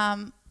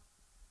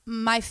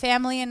 my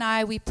family and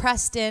I, we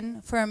pressed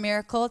in for a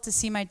miracle to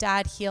see my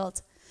dad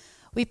healed.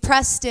 We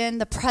pressed in.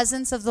 The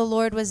presence of the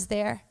Lord was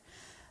there.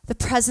 The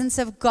presence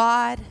of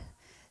God,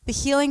 the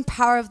healing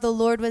power of the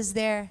Lord was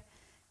there.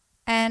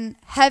 And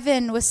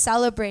heaven was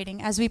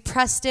celebrating as we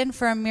pressed in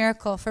for a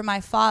miracle for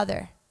my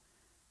father.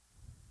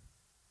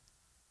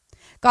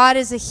 God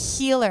is a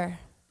healer.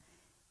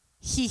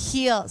 He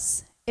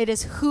heals. It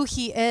is who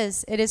he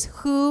is. It is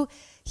who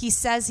he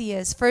says he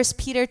is. 1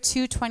 Peter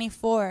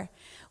 2:24.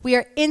 We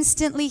are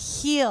instantly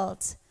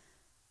healed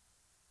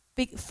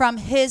from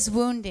his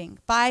wounding.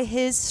 By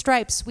his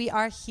stripes we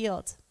are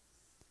healed.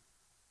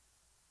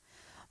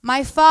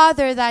 My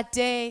father that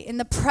day, in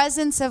the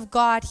presence of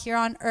God here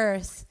on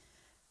earth,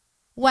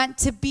 went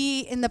to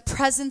be in the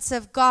presence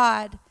of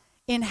God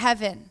in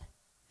heaven.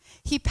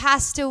 He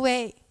passed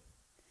away.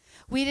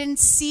 We didn't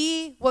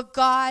see what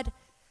God's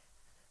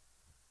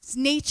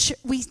nature,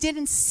 we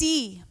didn't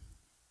see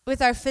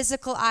with our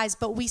physical eyes,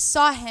 but we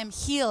saw him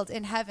healed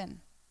in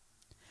heaven.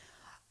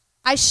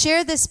 I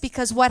share this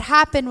because what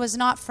happened was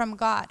not from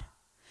God.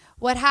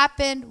 What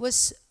happened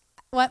was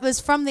what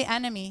was from the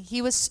enemy.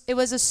 It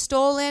was a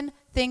stolen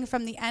thing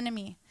from the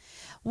enemy.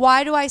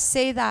 Why do I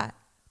say that?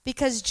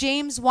 Because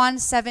James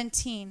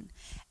 1:17,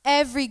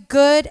 every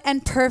good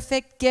and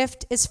perfect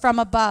gift is from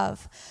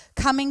above,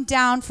 coming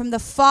down from the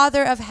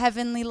Father of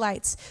heavenly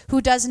lights,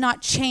 who does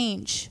not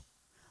change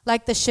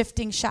like the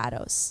shifting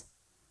shadows.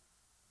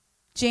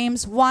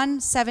 James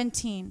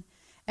 1:17,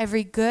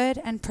 every good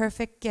and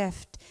perfect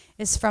gift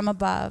is from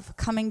above,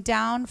 coming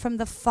down from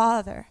the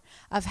Father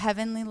of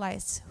heavenly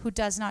lights, who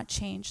does not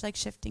change like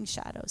shifting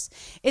shadows.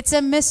 It's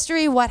a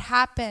mystery what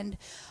happened,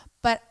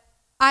 but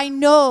I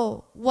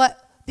know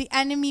what the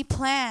enemy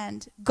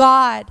planned,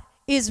 God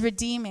is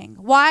redeeming.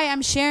 Why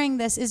I'm sharing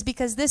this is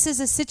because this is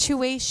a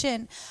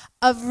situation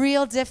of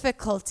real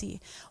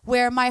difficulty,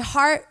 where my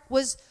heart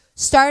was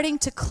starting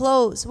to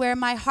close, where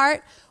my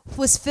heart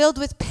was filled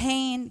with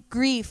pain,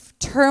 grief,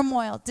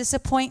 turmoil,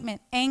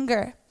 disappointment,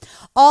 anger.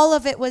 All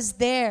of it was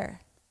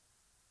there.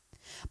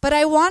 But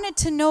I wanted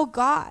to know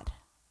God,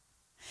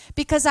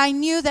 because I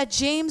knew that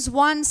James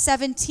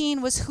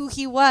 1:17 was who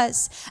he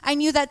was. I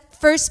knew that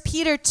 1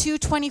 Peter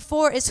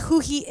 2:24 is who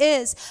he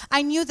is.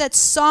 I knew that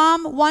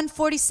Psalm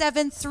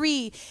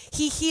 147:3,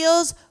 he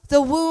heals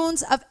the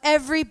wounds of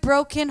every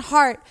broken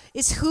heart,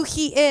 is who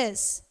he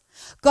is.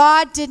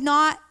 God did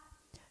not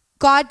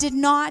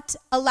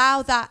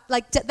allow that,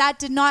 that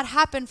did not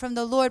happen from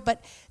the Lord,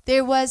 but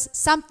there was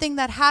something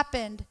that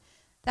happened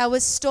that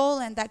was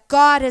stolen, that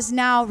God is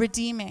now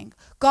redeeming.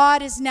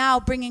 God is now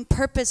bringing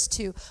purpose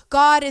to.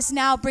 God is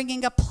now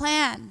bringing a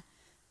plan.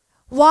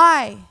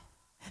 Why?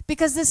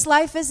 Because this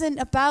life isn't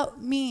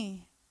about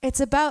me. It's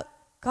about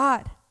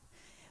God.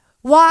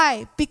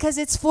 Why? Because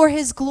it's for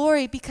his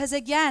glory. Because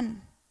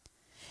again,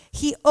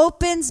 he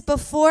opens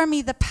before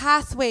me the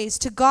pathways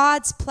to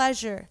God's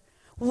pleasure.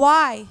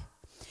 Why?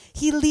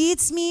 He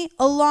leads me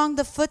along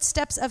the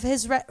footsteps of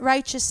his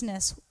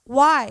righteousness.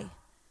 Why?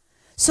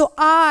 So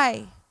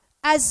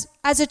as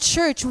a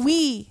church,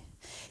 we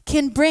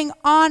can bring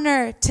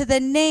honor to the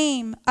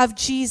name of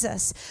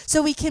Jesus.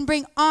 So we can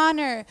bring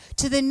honor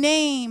to the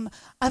name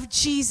of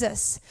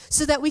Jesus.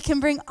 So that we can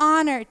bring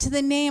honor to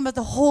the name of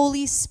the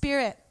Holy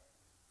Spirit.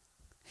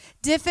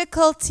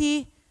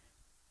 Difficulty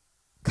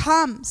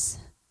comes.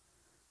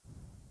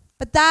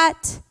 But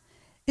that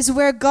is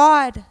where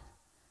God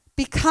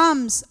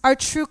becomes our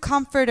true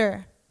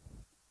comforter.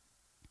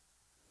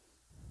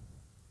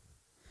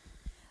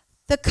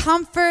 The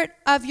comfort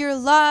of your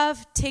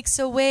love takes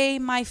away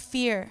my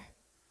fear.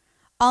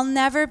 I'll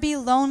never be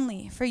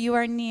lonely, for you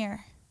are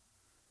near.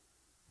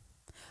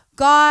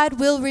 God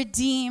will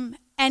redeem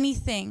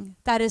anything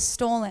that is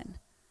stolen.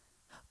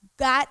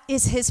 That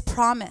is his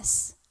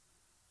promise.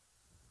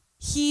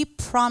 He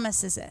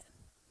promises it.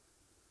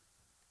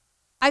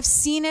 I've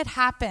seen it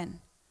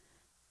happen,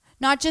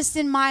 not just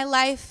in my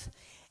life,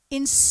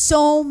 in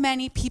so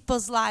many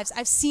people's lives.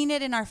 I've seen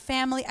it in our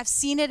family. I've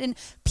seen it in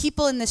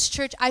people in this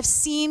church. I've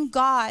seen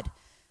God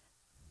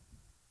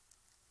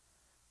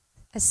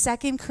as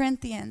 2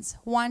 Corinthians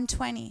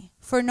 1:20.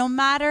 For no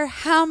matter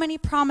how many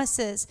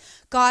promises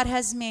God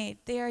has made,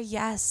 they are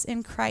yes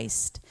in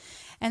Christ.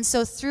 And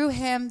so through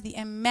him, the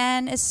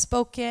amen is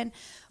spoken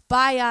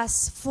by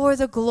us for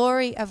the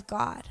glory of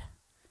God.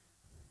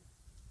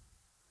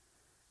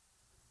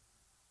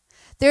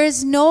 There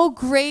is no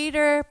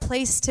greater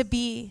place to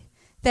be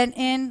than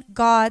in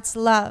God's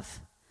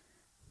love.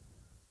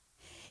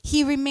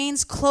 He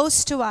remains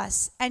close to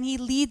us, and he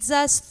leads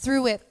us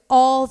through it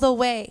all the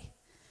way.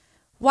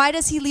 Why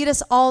does he lead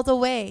us all the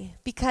way?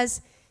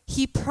 Because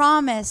he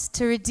promised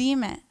to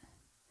redeem it.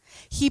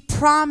 He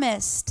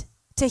promised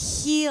to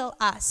heal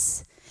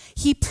us.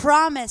 He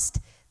promised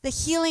the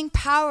healing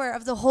power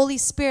of the Holy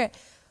Spirit.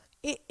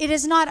 It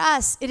is not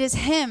us, it is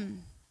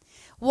him.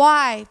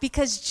 Why?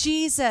 Because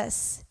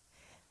Jesus,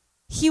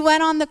 he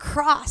went on the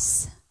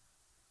cross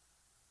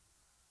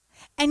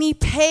and he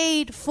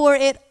paid for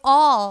it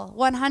all,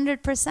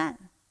 100%.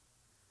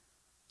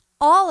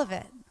 All of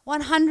it,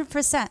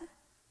 100%.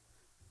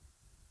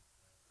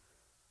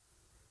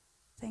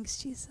 Thanks,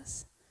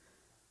 Jesus.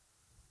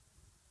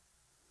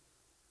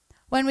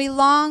 When we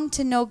long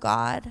to know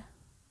God,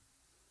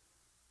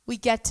 we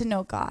get to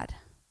know God.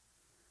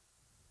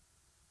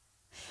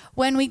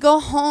 When we go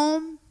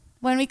home,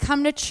 when we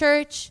come to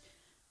church,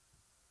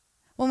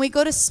 when we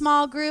go to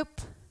small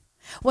group,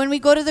 when we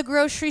go to the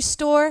grocery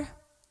store,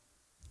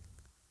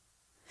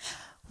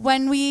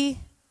 when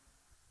we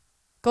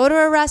go to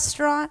a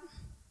restaurant,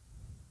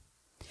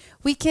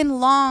 we can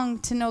long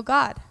to know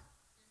God.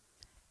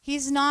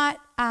 He's not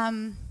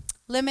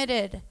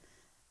limited.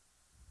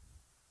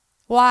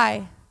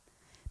 Why?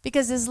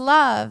 Because his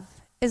love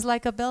is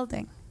like a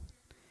building.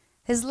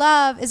 His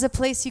love is a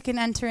place you can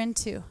enter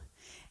into.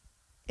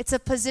 It's a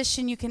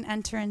position you can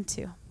enter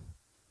into.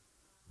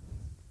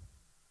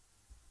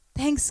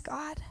 Thanks,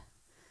 God.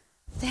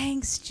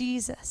 Thanks,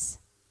 Jesus.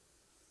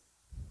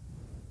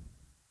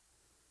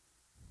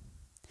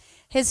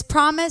 His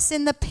promise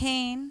in the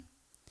pain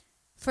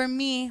for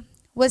me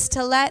was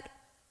to let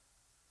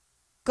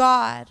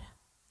God,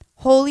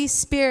 Holy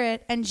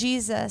Spirit, and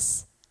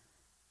Jesus,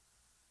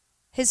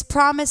 his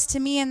promise to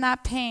me in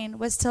that pain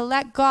was to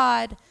let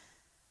God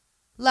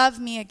love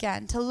me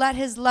again, to let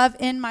his love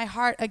in my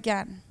heart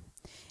again.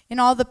 In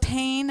all the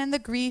pain and the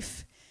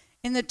grief,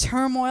 in the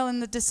turmoil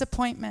and the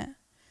disappointment,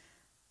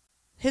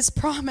 his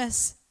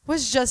promise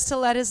was just to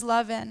let his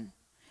love in.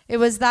 It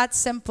was that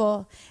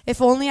simple.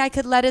 If only I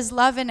could let his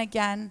love in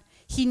again,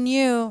 he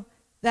knew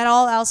that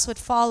all else would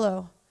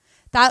follow.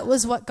 That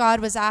was what God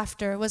was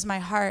after, was my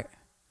heart.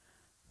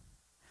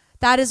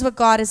 That is what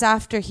God is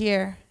after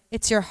here.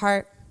 It's your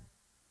heart.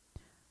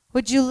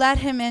 Would you let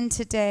him in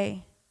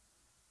today?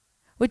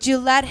 Would you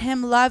let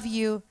him love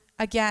you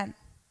again?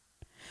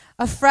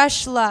 A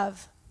fresh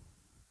love.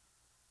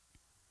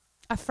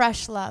 A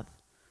fresh love.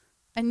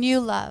 A new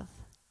love.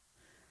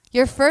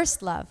 Your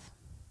first love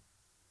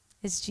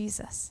is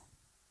Jesus.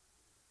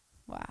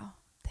 Wow.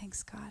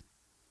 Thanks, God.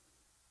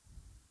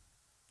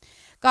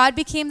 God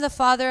became the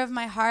father of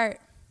my heart.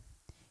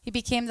 He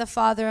became the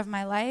father of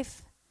my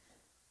life.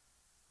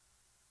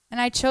 And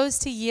I chose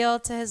to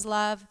yield to his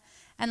love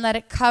and let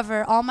it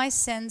cover all my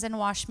sins and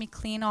wash me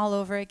clean all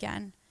over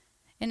again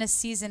in a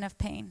season of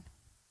pain.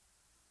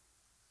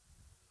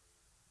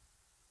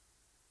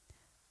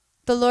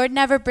 The Lord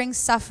never brings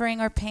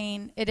suffering or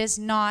pain. It is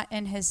not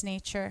in his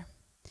nature.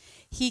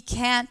 He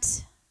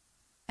can't,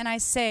 and I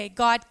say,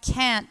 God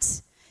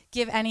can't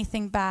give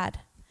anything bad.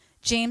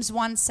 James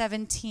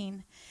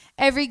 1:17.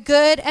 Every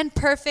good and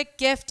perfect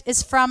gift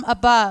is from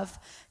above,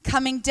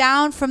 coming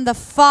down from the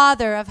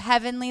Father of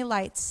heavenly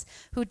lights,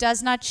 who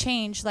does not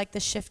change like the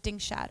shifting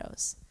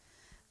shadows.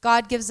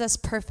 God gives us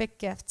perfect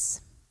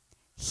gifts.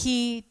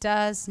 He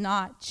does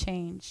not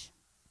change.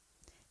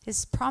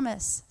 His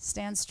promise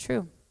stands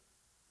true.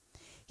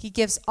 He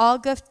gives all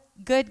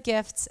good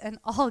gifts and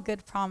all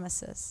good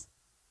promises.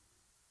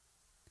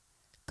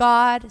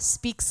 God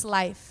speaks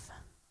life.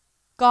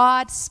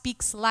 God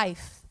speaks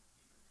life,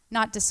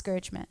 not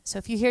discouragement. So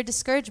if you hear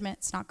discouragement,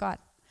 it's not God.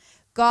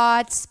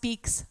 God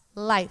speaks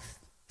life.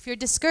 If you're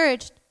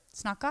discouraged,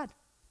 it's not God.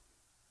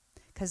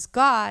 Because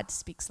God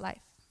speaks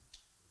life.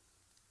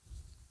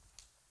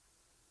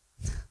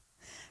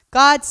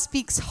 God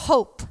speaks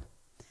hope,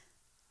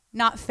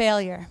 not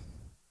failure.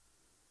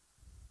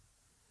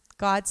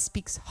 God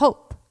speaks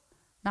hope,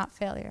 not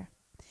failure.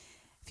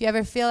 If you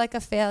ever feel like a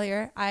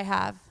failure, I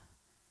have.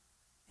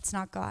 It's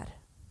not God.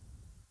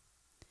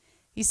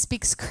 He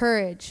speaks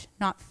courage,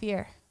 not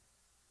fear.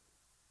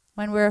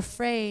 When we're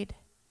afraid,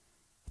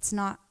 it's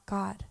not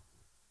God.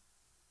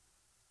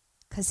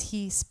 Because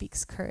he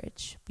speaks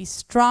courage. Be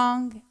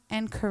strong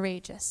and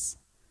courageous.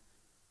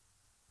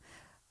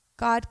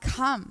 God,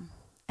 come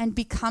and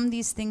become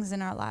these things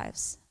in our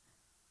lives.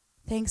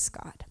 Thanks,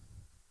 God.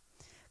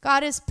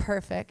 God is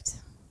perfect.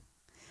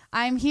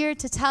 I'm here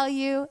to tell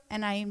you,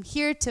 and I am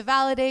here to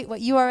validate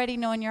what you already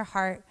know in your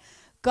heart.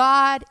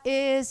 God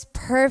is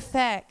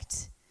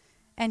perfect,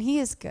 and he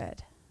is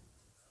good.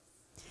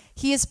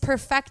 He is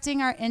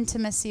perfecting our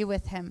intimacy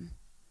with him.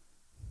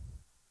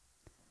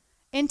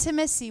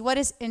 Intimacy, what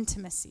is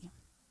intimacy?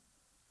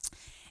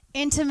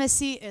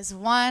 Intimacy is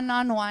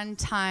one-on-one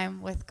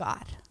time with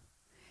God.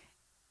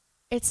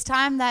 It's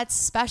time that's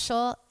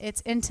special,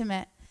 it's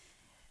intimate.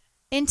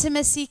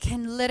 Intimacy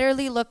can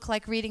literally look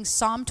like reading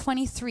Psalm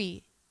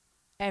 23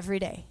 every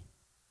day.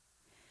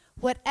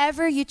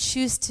 Whatever you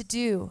choose to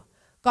do,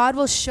 God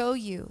will show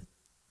you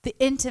the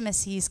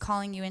intimacy He's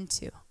calling you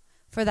into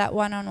for that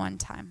one-on-one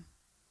time.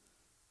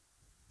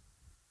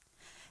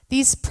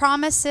 These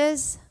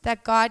promises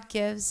that God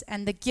gives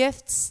and the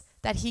gifts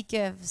that He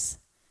gives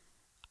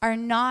are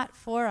not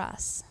for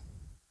us.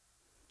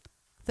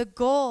 The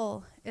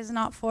goal is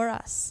not for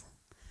us.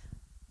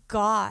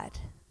 God,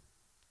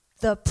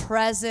 the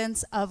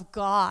presence of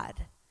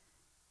God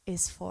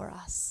is for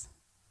us.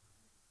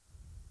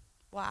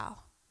 Wow.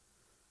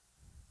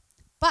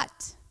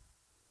 But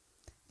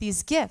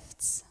these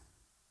gifts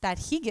that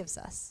He gives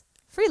us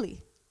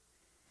freely,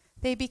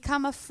 they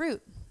become a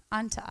fruit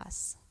unto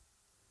us.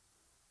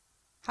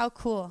 How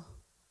cool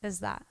is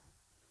that?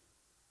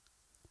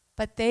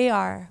 But they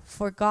are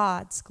for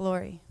God's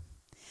glory.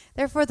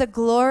 They're for the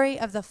glory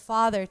of the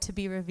Father to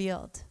be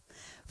revealed,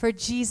 for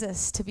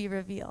Jesus to be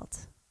revealed.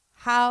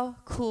 How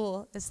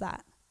cool is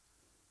that?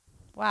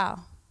 Wow.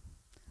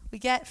 We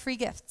get free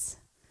gifts.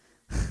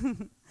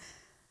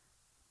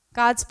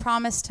 God's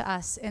promise to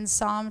us in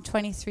Psalm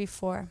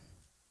 23:4.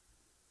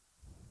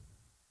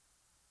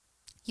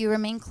 You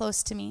remain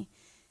close to me.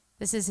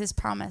 This is His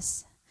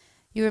promise.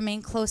 You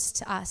remain close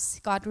to us.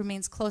 God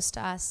remains close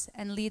to us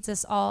and leads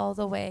us all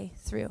the way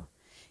through.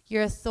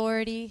 Your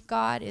authority,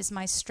 God, is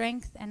my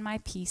strength and my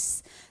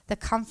peace. The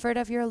comfort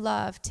of your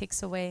love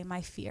takes away my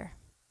fear.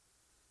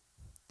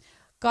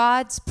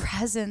 God's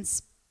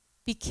presence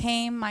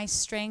became my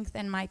strength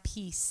and my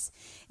peace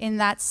in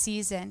that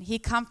season. He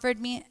comforted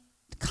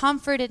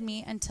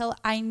me until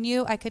I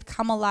knew I could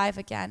come alive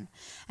again,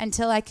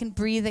 until I can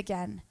breathe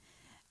again.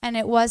 And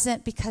it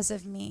wasn't because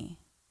of me.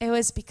 It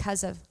was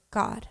because of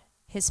God,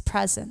 His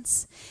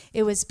presence.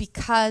 It was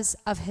because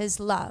of His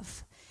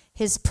love,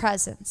 His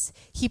presence.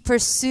 He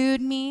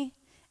pursued me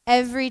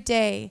every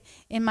day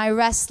in my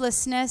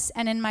restlessness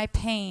and in my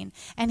pain.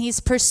 And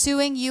He's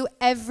pursuing you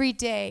every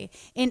day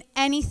in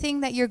anything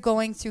that you're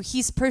going through.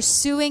 He's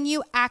pursuing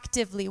you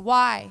actively.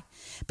 Why?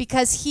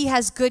 Because He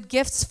has good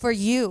gifts for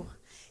you.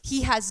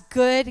 He has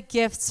good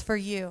gifts for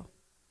you.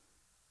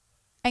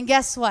 And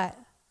guess what?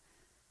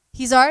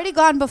 He's already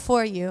gone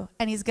before you,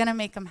 and He's going to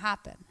make them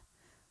happen.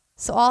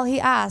 So all He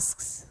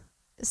asks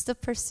is to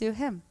pursue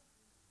Him.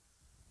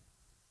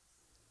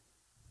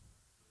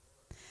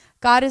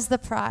 God is the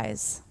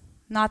prize,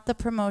 not the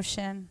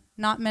promotion,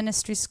 not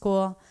ministry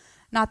school,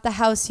 not the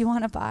house you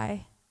want to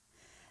buy.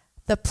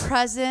 The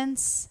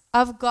presence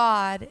of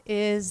God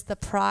is the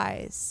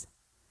prize,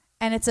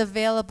 and it's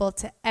available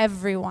to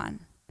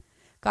everyone.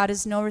 God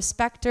is no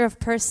respecter of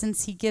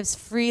persons. He gives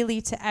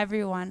freely to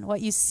everyone.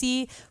 What you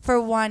see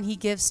for one, He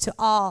gives to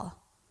all.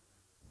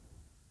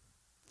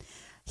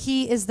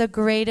 He is the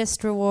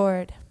greatest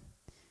reward.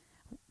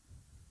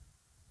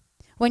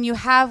 When you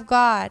have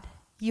God,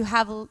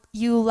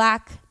 you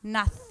lack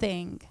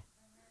nothing.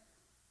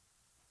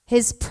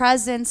 His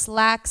presence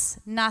lacks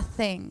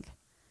nothing.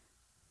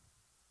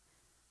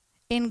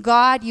 In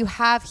God, you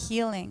have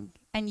healing,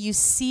 and you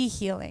see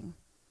healing.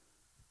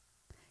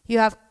 You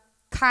have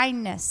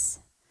kindness,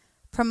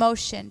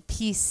 promotion,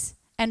 peace,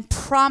 and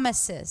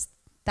promises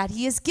that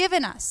He has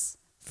given us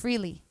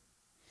freely.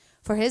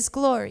 For His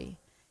glory,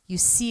 you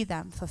see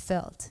them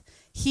fulfilled.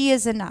 He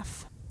is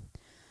enough.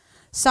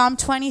 Psalm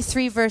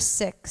 23, verse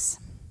 6.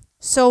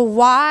 So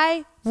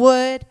why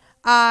would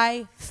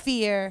I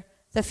fear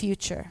the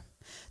future?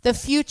 The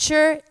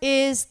future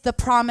is the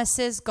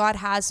promises God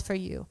has for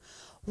you.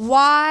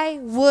 Why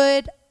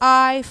would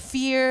I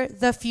fear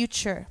the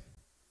future?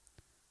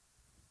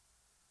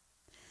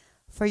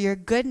 For your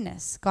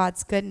goodness,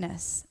 God's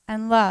goodness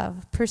and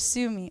love,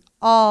 pursue me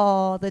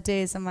all the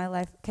days of my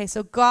life. Okay,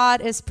 so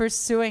God is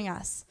pursuing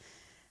us.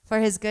 For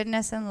His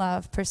goodness and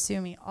love,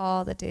 pursue me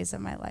all the days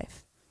of my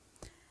life.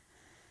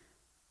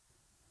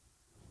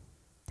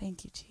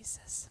 Thank you,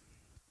 Jesus.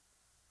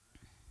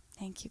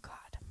 Thank you, God.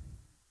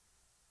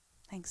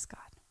 Thanks, God.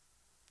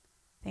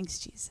 Thanks,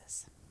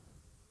 Jesus.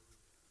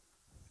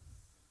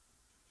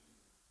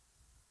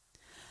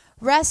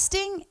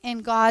 Resting in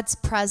God's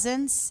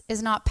presence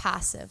is not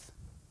passive.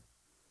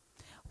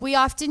 We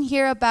often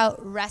hear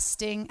about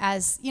resting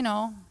as,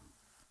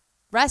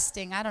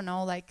 resting,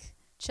 like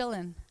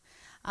chilling,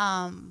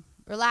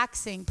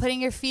 relaxing,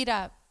 putting your feet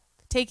up,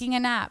 taking a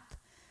nap.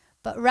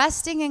 But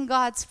resting in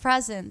God's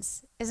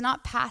presence is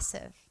not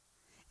passive.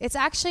 It's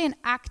actually an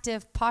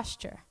active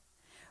posture.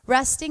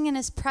 Resting in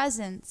His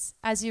presence,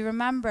 as you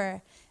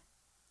remember,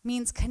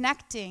 means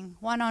connecting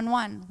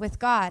one-on-one with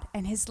God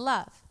and His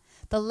love,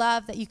 the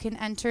love that you can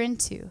enter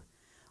into.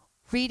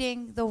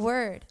 Reading the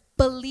Word,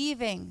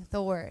 believing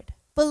the Word,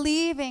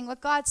 believing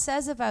what God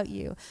says about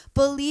you,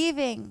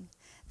 believing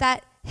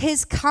that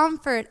His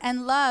comfort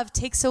and love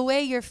takes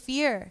away your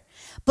fear,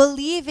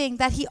 believing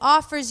that He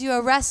offers you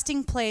a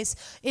resting place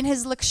in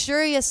His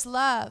luxurious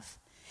love,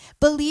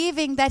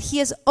 believing that he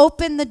has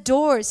opened the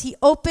doors. He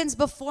opens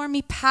before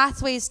me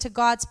pathways to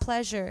God's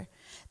pleasure.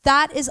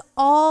 That is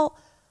all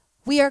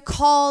we are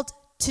called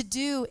to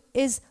do,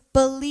 is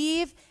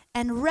believe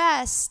and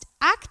rest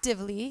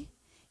actively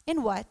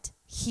in what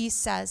he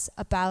says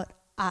about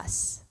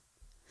us,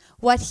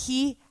 what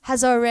he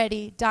has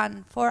already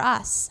done for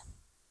us.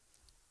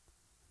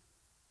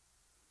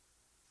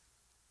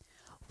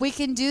 We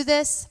can do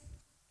this,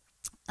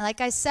 like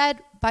I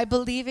said, by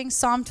believing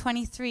Psalm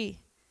 23,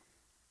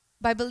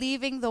 by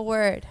believing the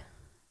word.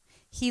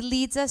 He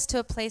leads us to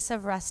a place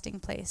of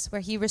resting place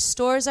where he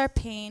restores our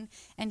pain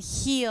and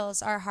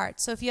heals our heart.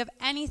 So if you have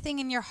anything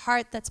in your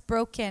heart that's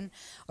broken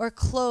or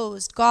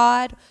closed,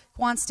 God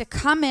wants to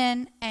come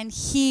in and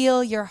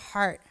heal your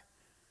heart.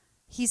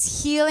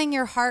 He's healing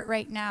your heart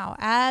right now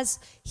as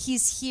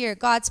he's here.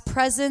 God's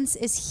presence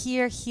is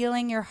here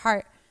healing your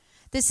heart.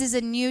 This is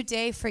a new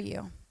day for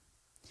you.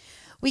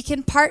 We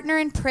can partner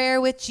in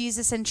prayer with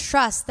Jesus and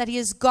trust that he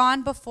has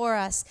gone before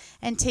us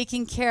and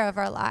taking care of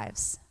our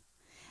lives.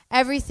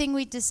 Everything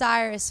we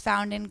desire is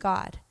found in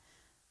God.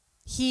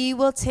 He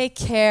will take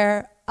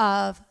care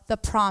of the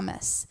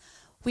promise.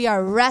 We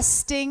are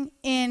resting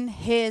in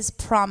his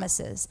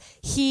promises.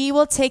 He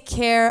will take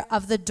care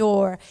of the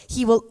door.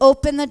 He will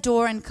open the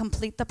door and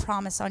complete the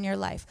promise on your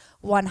life,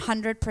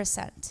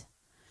 100%.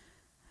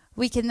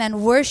 We can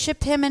then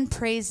worship him and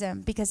praise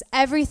him because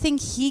everything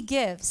he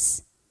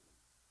gives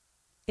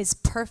is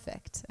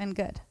perfect and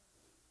good.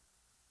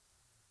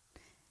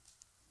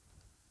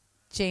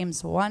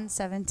 James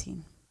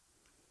 1:17.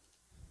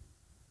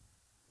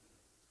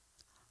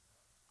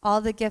 All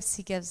the gifts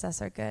he gives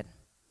us are good.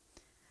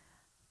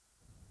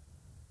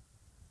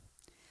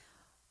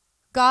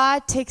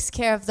 God takes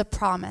care of the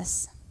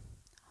promise.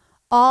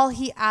 All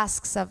he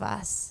asks of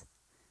us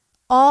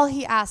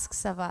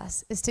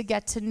is to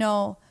get to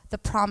know the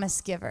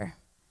promise giver.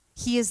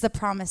 He is the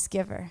promise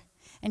giver,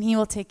 and he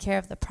will take care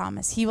of the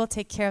promise. He will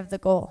take care of the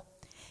goal.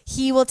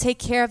 He will take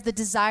care of the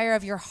desire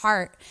of your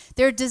heart.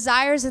 There are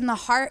desires in the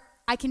heart.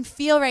 I can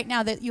feel right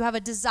now that you have a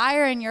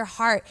desire in your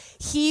heart.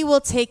 He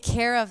will take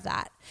care of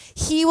that.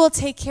 He will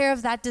take care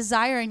of that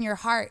desire in your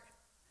heart.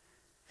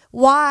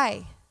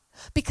 Why?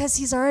 Because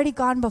he's already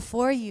gone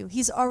before you.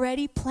 He's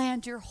already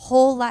planned your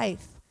whole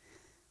life.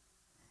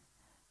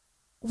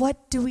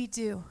 What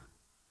do?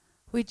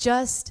 We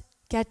just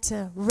get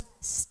to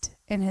rest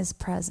in his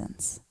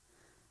presence.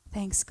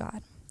 Thanks,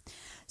 God.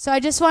 So I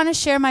just want to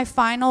share my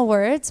final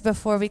words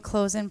before we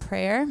close in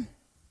prayer.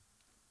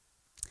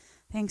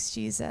 Thanks,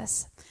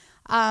 Jesus.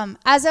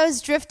 As I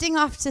was drifting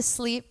off to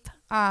sleep,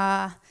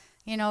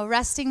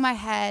 resting my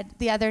head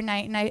the other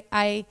night, and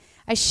I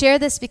share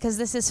this because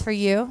this is for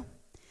you.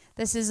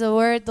 This is a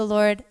word the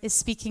Lord is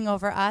speaking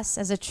over us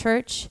as a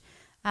church,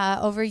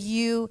 over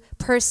you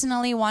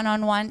personally,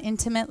 one-on-one,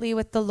 intimately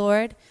with the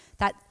Lord.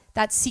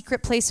 That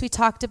secret place we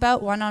talked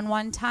about,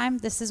 one-on-one time,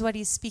 this is what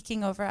he's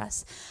speaking over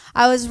us.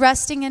 I was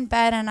resting in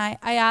bed and I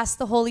asked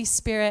the Holy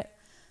Spirit,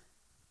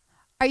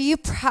 are you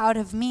proud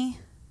of me?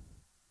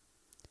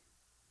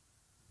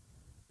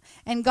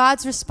 And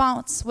God's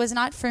response was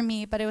not for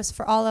me, but it was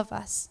for all of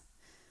us.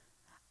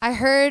 I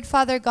heard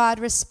Father God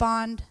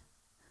respond.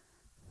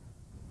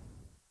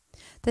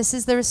 This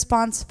is the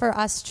response for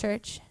us,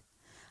 church.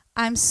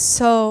 I'm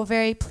so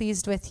very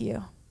pleased with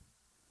you.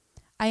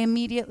 I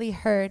immediately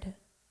heard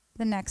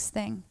the next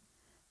thing.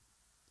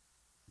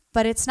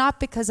 But it's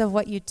not because of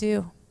what you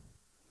do.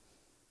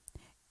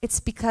 It's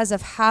because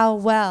of how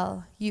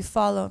well you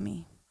follow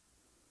me.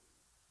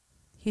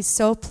 He's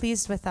so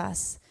pleased with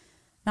us,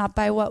 not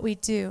by what we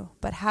do,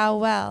 but how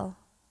well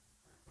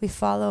we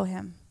follow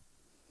him.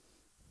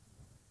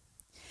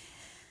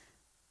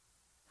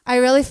 I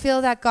really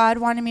feel that God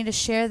wanted me to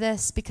share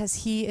this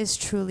because he is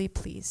truly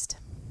pleased.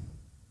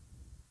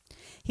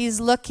 He's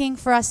looking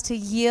for us to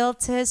yield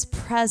to his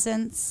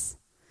presence.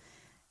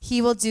 He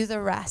will do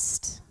the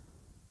rest.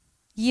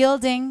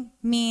 Yielding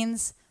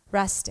means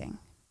resting.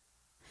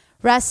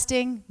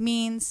 Resting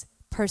means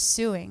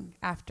pursuing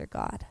after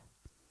God.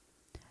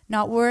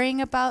 Not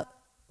worrying about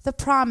the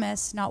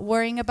promise, not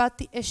worrying about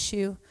the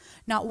issue,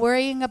 not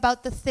worrying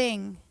about the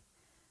thing,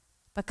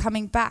 but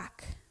coming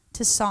back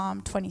to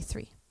Psalm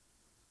 23.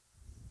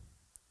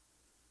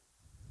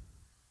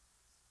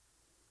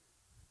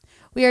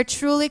 We are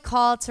truly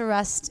called to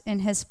rest in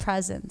his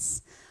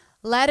presence.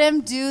 Let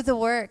him do the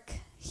work.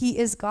 He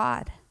is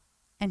God,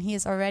 and he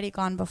has already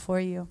gone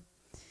before you.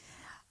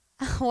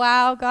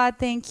 Wow, God,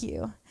 thank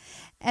you.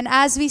 And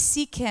as we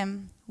seek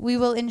him, we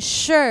will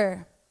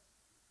ensure,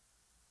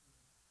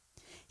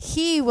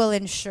 he will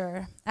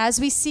ensure, as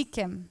we seek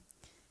him,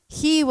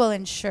 he will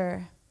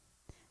ensure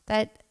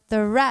that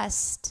the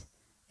rest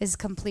is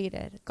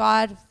completed.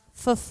 God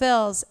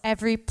fulfills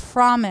every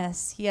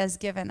promise he has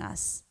given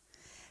us.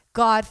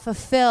 God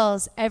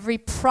fulfills every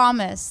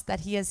promise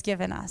that he has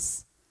given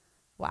us.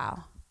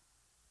 Wow.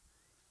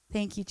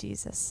 Thank you,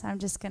 Jesus. I'm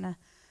just going to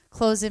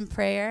close in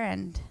prayer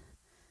and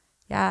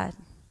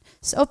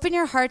just open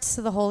your hearts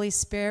to the Holy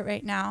Spirit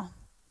right now.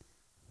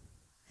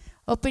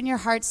 Open your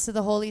hearts to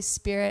the Holy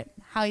Spirit,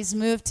 how he's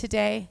moved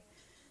today,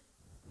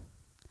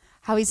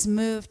 how he's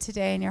moved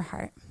today in your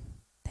heart.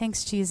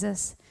 Thanks,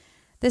 Jesus.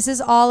 This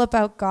is all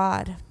about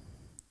God.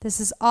 This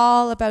is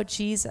all about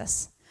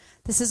Jesus.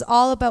 This is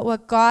all about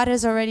what God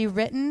has already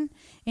written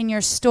in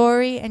your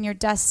story and your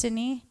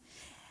destiny.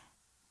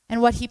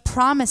 And what he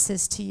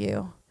promises to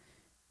you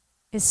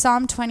is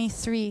Psalm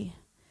 23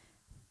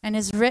 and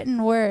his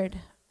written word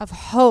of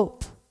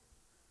hope,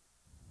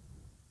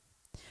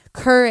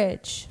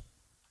 courage,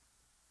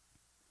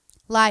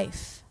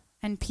 life,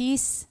 and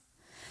peace.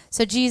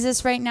 So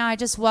Jesus, right now, I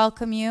just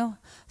welcome you.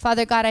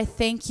 Father God, I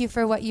thank you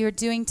for what you're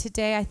doing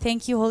today. I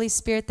thank you, Holy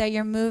Spirit, that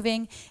you're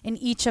moving in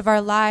each of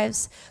our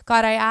lives.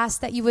 God, I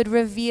ask that you would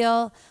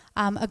reveal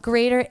a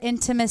greater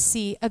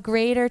intimacy, a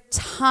greater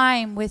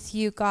time with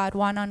you, God,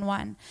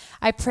 one-on-one.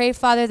 I pray,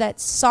 Father, that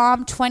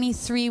Psalm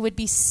 23 would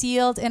be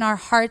sealed in our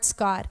hearts,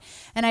 God.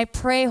 And I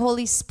pray,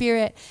 Holy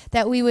Spirit,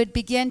 that we would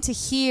begin to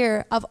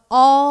hear of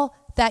all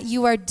that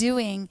you are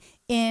doing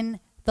in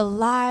the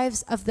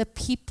lives of the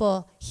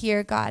people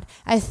here, God.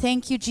 I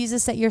thank you,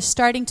 Jesus, that you're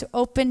starting to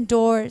open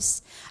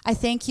doors. I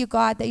thank you,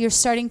 God, that you're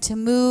starting to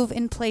move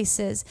in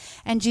places.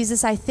 And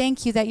Jesus, I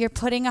thank you that you're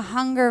putting a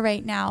hunger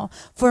right now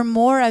for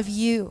more of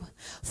you,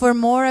 for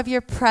more of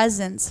your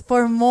presence,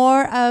 for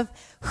more of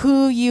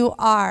who you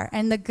are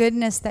and the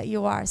goodness that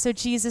you are. So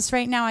Jesus,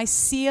 right now I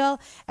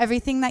seal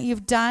everything that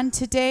you've done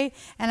today,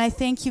 and I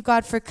thank you,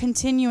 God, for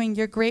continuing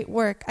your great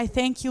work. I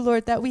thank you,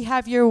 Lord, that we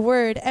have your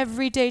word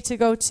every day to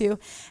go to,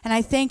 and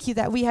I thank you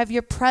that we have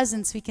your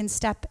presence we can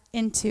step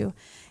into.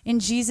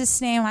 In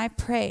Jesus' name I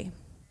pray.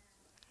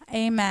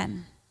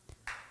 Amen.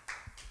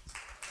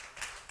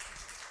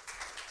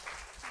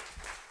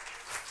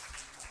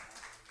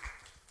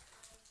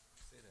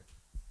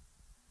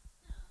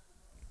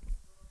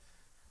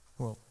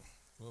 Well,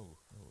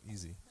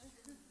 easy.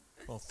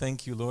 Well,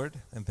 thank you, Lord,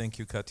 and thank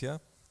you, Katya.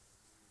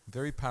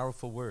 Very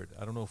powerful word.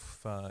 I don't know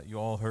if you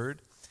all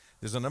heard.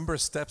 There's a number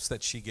of steps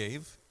that she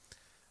gave.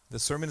 The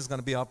sermon is going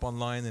to be up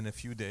online in a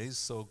few days,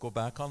 so go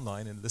back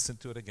online and listen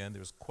to it again.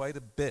 There's quite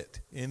a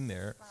bit in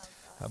there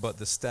about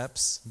the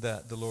steps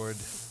that the Lord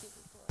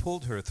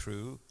pulled her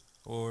through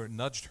or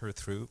nudged her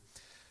through.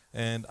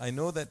 And I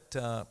know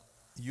that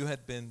you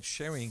had been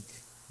sharing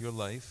your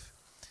life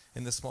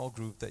in the small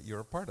group that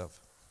you're a part of.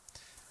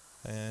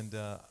 And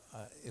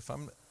if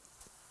I'm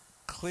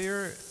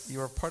clear,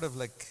 you're part of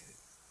like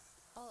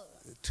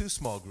 2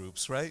 small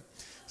groups, right?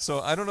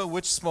 So I don't know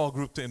which small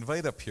group to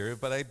invite up here,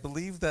 but I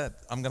believe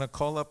that I'm going to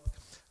call up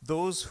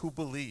those who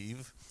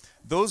believe,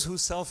 those who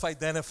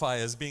self-identify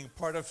as being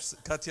part of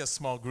Katya's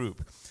small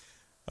group.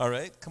 All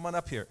right, come on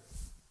up here.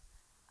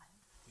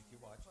 Can you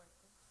watch?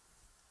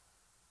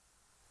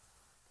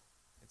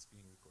 It's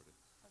being recorded.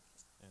 Okay.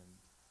 And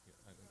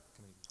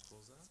can we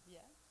close that? Yeah.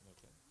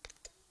 Okay.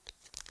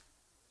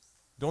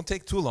 Don't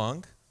take too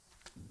long.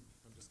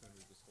 I'm just going to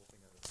read this whole thing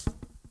out.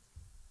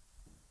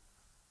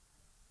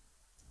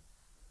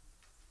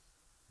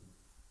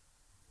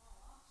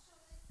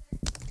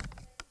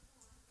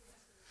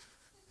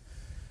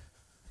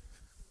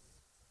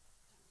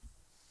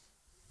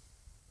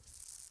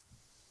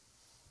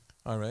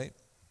 All right.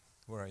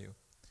 Where are you?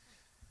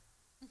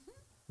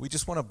 We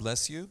just want to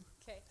bless you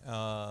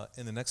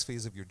in the next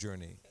phase of your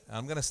journey.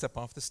 I'm going to step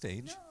off the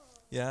stage. No.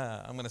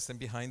 Yeah, I'm going to stand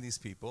behind these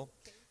people.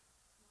 Okay.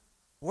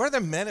 Where are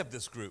the men of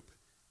this group?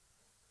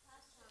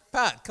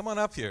 Pat, come on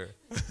up here.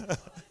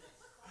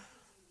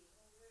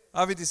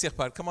 Avi Disir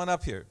Pat, come on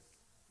up here.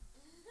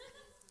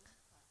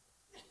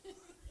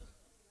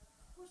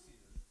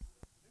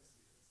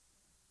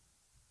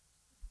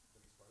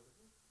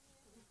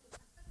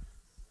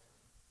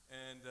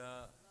 And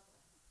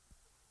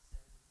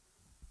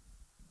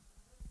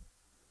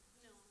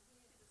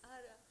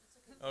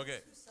okay,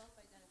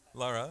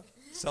 Lara,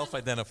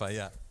 self-identify,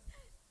 yeah.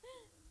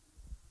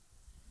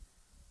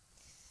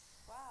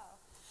 Wow,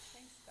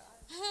 thanks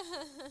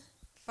God.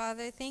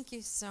 Father, thank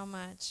you so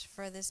much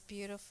for this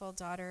beautiful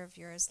daughter of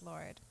yours,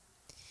 Lord.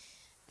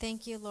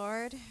 Thank you,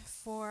 Lord,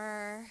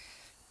 for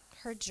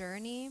her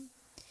journey.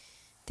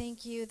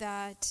 Thank you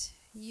that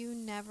you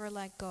never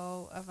let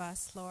go of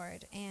us,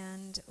 Lord.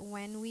 And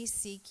when we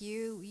seek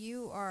you,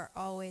 you are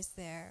always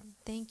there.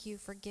 Thank you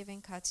for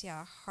giving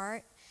Katya a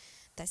heart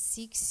that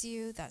seeks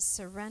you, that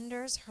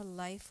surrenders her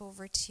life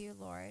over to you,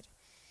 Lord.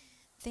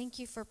 Thank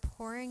you for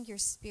pouring your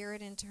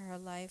spirit into her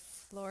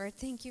life, Lord.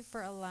 Thank you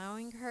for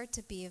allowing her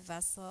to be a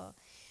vessel.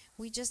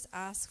 We just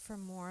ask for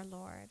more,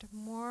 Lord.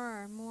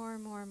 More.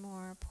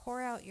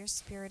 Pour out your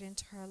spirit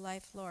into her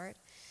life, Lord.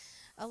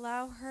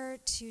 Allow her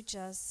to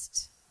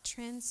just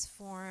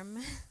transform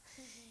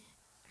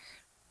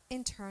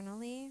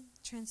internally,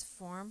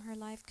 transform her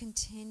life,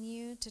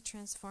 continue to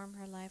transform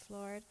her life,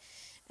 Lord,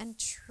 and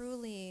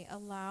truly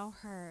allow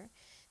her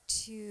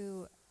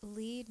to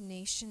lead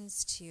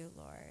nations to you,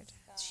 Lord.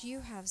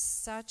 You have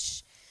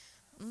such,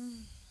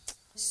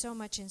 so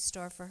much in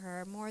store for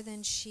her, more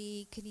than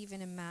she could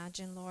even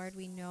imagine, Lord.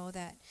 We know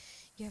that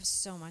you have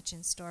so much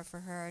in store for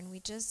her, and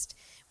we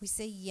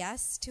say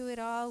yes to it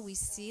all. We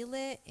seal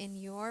it in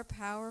your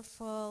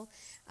powerful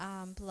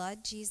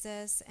blood,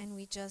 Jesus, and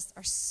we just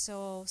are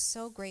so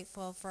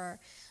grateful for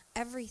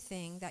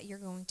everything that you're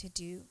going to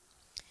do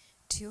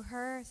to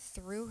her,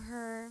 through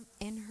her,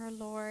 in her,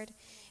 Lord.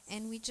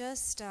 And we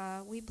just,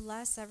 we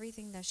bless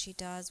everything that she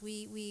does.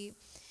 We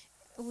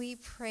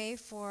pray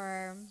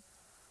for,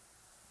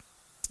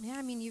 yeah,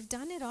 I mean, you've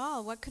done it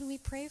all. What can we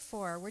pray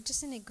for? We're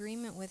just in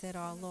agreement with it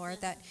all, Lord,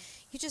 that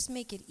you just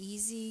make it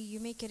easy, you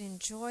make it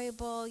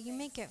enjoyable, you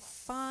make it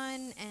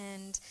fun,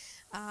 and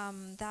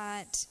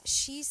that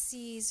she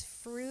sees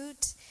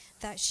fruit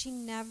that she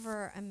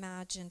never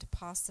imagined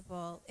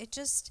possible. It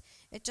just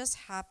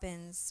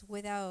happens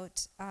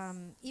without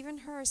even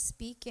her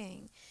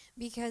speaking,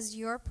 because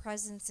your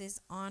presence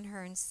is on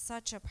her in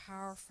such a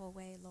powerful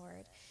way,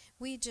 Lord.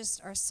 We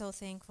just are so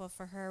thankful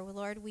for her.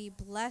 Lord, we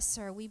bless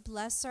her. We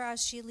bless her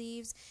as she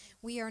leaves.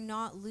 We are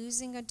not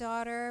losing a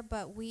daughter,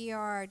 but we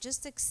are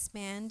just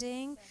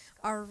expanding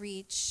our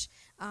reach.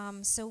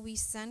 So we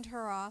send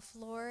her off,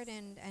 Lord,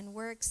 and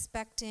we're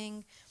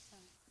expecting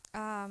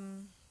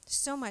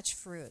so much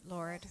fruit,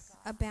 Lord,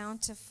 a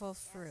bountiful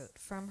fruit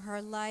from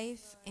her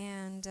life.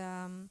 And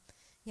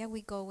yeah,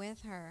 we go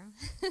with her.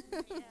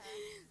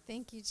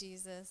 Thank you,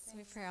 Jesus.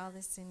 We pray all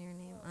this in your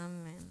name.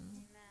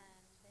 Amen.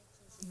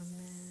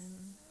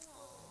 Amen.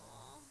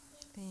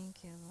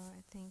 Thank you,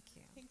 Lord. Thank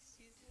you.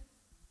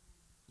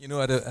 You know,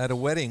 at a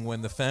wedding,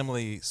 when the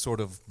family sort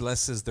of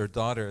blesses their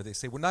daughter, they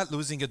say, we're not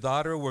losing a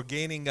daughter, we're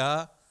gaining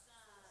a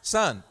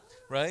son,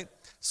 right?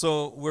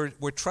 So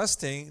we're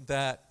trusting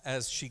that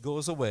as she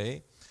goes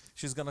away,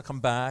 she's going to come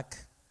back.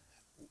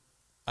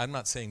 I'm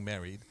not saying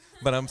married,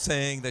 but I'm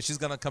saying that she's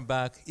going to come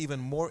back even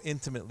more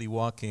intimately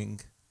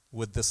walking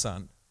with the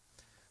son,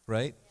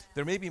 right?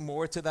 There may be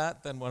more to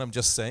that than what I'm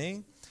just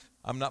saying.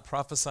 I'm not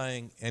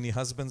prophesying any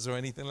husbands or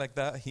anything like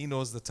that. He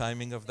knows the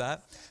timing of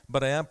that.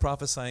 But I am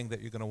prophesying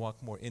that you're going to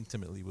walk more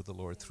intimately with the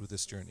Lord through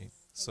this journey.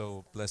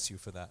 So bless you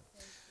for that.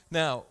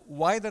 Now,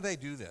 why did I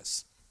do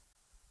this?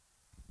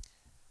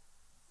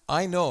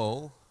 I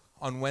know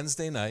on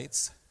Wednesday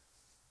nights,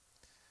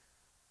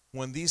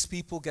 when these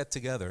people get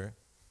together,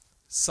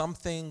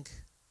 something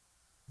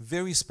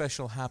very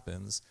special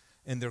happens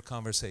in their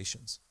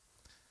conversations.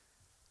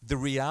 The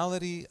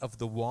reality of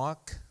the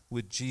walk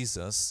with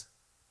Jesus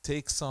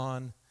takes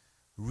on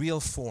real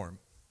form.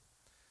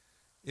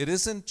 It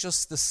isn't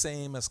just the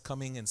same as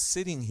coming and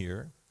sitting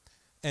here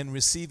and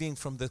receiving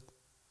from the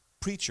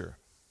preacher,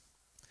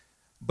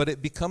 but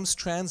it becomes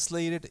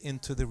translated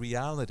into the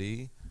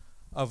reality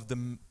of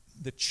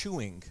the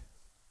chewing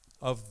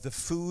of the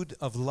food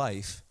of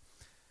life,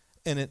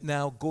 and it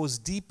now goes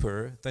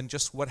deeper than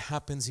just what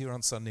happens here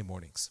on Sunday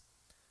mornings.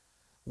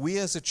 We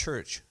as a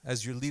church,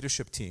 as your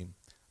leadership team,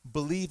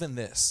 believe in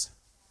this.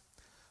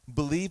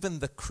 Believe in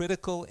the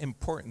critical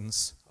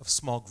importance of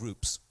small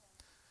groups,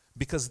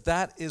 because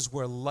that is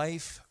where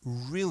life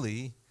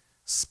really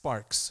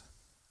sparks.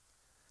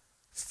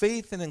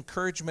 Faith and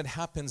encouragement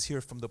happens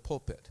here from the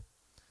pulpit,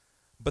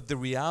 but the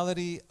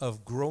reality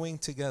of growing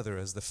together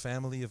as the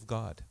family of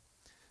God.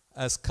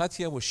 As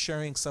Katya was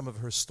sharing some of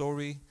her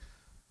story,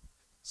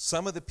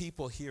 some of the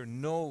people here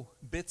know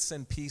bits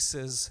and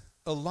pieces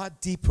a lot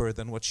deeper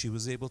than what she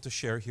was able to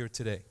share here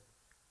today.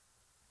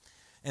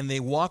 And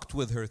they walked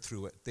with her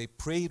through it. They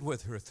prayed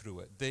with her through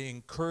it. They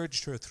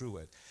encouraged her through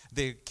it.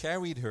 They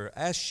carried her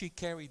as she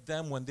carried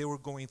them when they were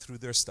going through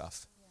their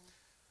stuff. Yeah.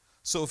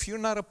 So if you're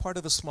not a part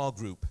of a small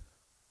group,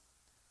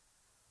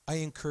 I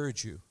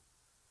encourage you,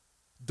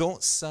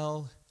 don't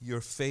sell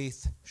your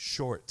faith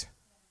short.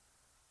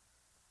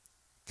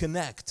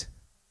 Connect.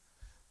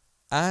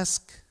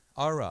 Ask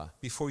Ara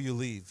before you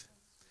leave.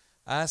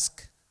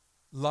 Ask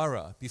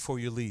Lara before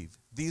you leave.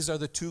 These are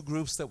the two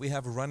groups that we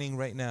have running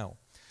right now.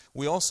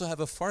 We also have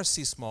a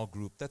Farsi small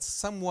group that's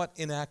somewhat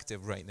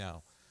inactive right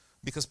now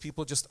because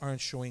people just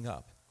aren't showing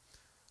up.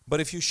 But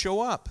if you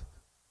show up,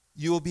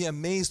 you will be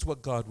amazed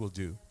what God will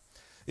do.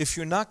 If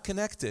you're not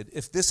connected,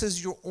 if this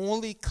is your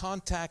only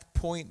contact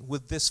point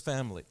with this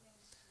family,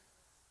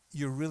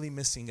 you're really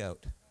missing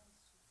out.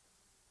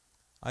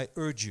 I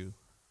urge you,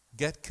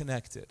 get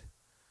connected.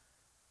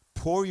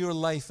 Pour your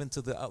life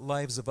into the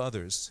lives of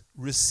others.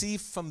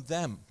 Receive from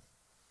them.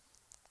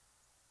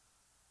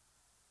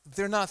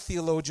 They're not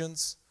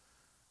theologians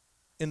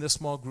in the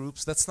small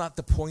groups. That's not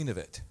the point of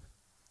it.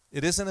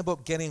 It isn't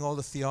about getting all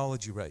the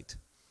theology right.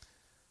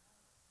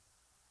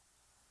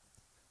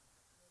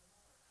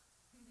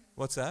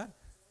 What's that?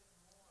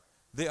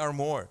 They are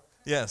more.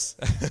 Yes.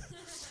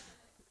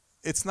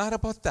 It's not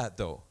about that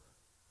though.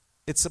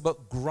 It's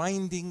about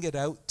grinding it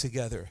out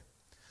together.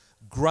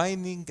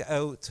 Grinding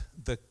out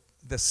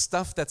the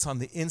stuff that's on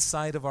the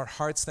inside of our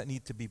hearts that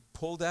need to be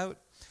pulled out.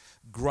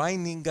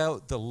 Grinding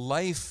out the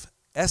life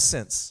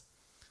essence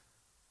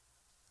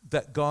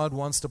that God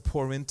wants to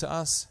pour into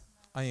us.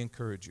 I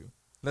encourage you.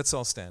 Let's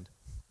all stand.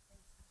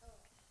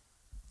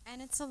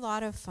 And it's a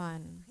lot of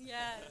fun.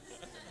 Yes.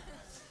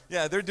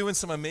 Yeah, they're doing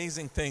some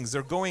amazing things.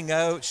 They're going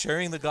out,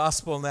 sharing the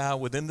gospel now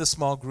within the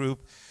small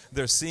group.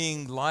 They're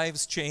seeing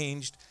lives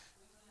changed.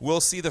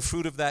 We'll see the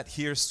fruit of that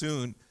here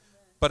soon.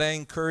 But I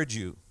encourage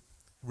you,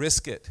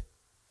 risk it.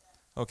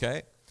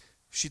 Okay?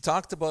 She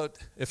talked about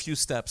a few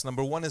steps.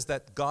 Number one is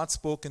that God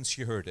spoke and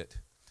she heard it.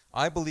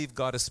 I believe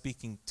God is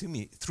speaking to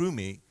me, through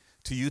me,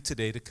 to you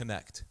today to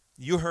connect.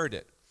 You heard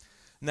it.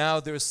 Now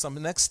there's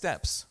some next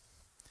steps.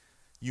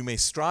 You may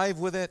strive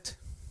with it.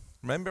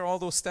 Remember all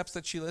those steps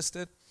that she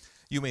listed?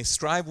 You may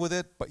strive with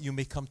it, but you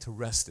may come to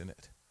rest in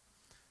it.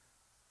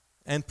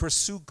 And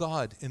pursue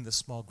God in the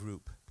small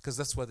group, because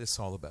that's what it's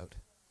all about.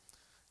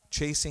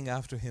 Chasing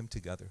after Him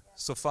together.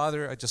 So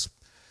Father, I just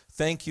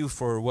thank you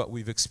for what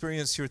we've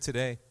experienced here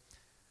today.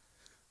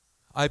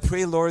 I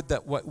pray, Lord,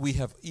 that what we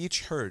have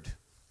each heard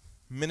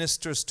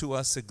ministers to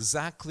us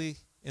exactly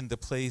in the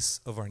place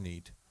of our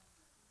need.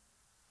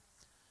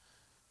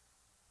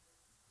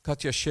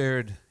 Katya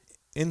shared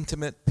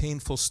intimate,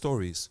 painful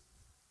stories.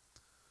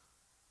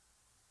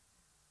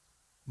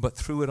 But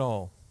through it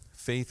all,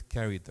 faith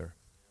carried her.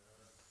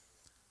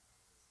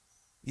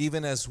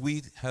 Even as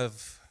we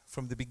have,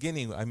 from the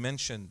beginning, I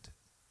mentioned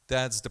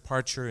Dad's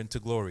departure into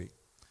glory.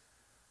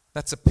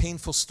 That's a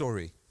painful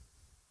story.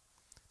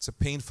 It's a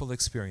painful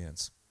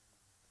experience.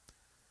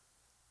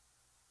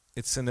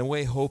 It's in a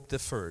way hope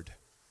deferred.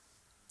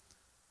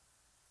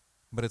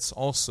 But it's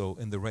also,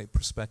 in the right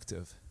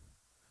perspective,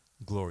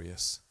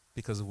 glorious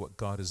because of what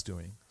God is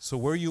doing. So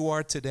where you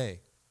are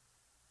today,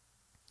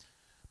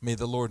 may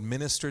the Lord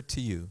minister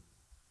to you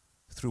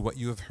through what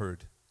you have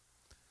heard.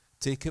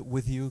 Take it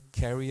with you,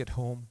 carry it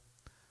home,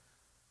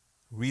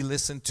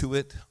 re-listen to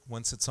it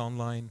once it's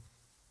online,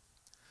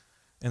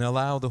 and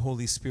allow the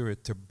Holy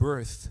Spirit to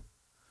birth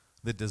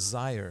the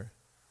desire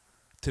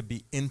to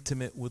be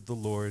intimate with the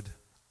Lord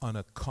on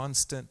a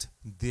constant,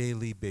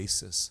 daily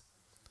basis.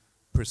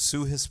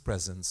 Pursue His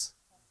presence,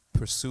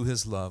 pursue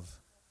His love.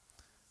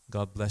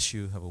 God bless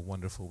you. Have a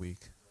wonderful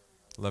week.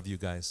 Love you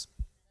guys.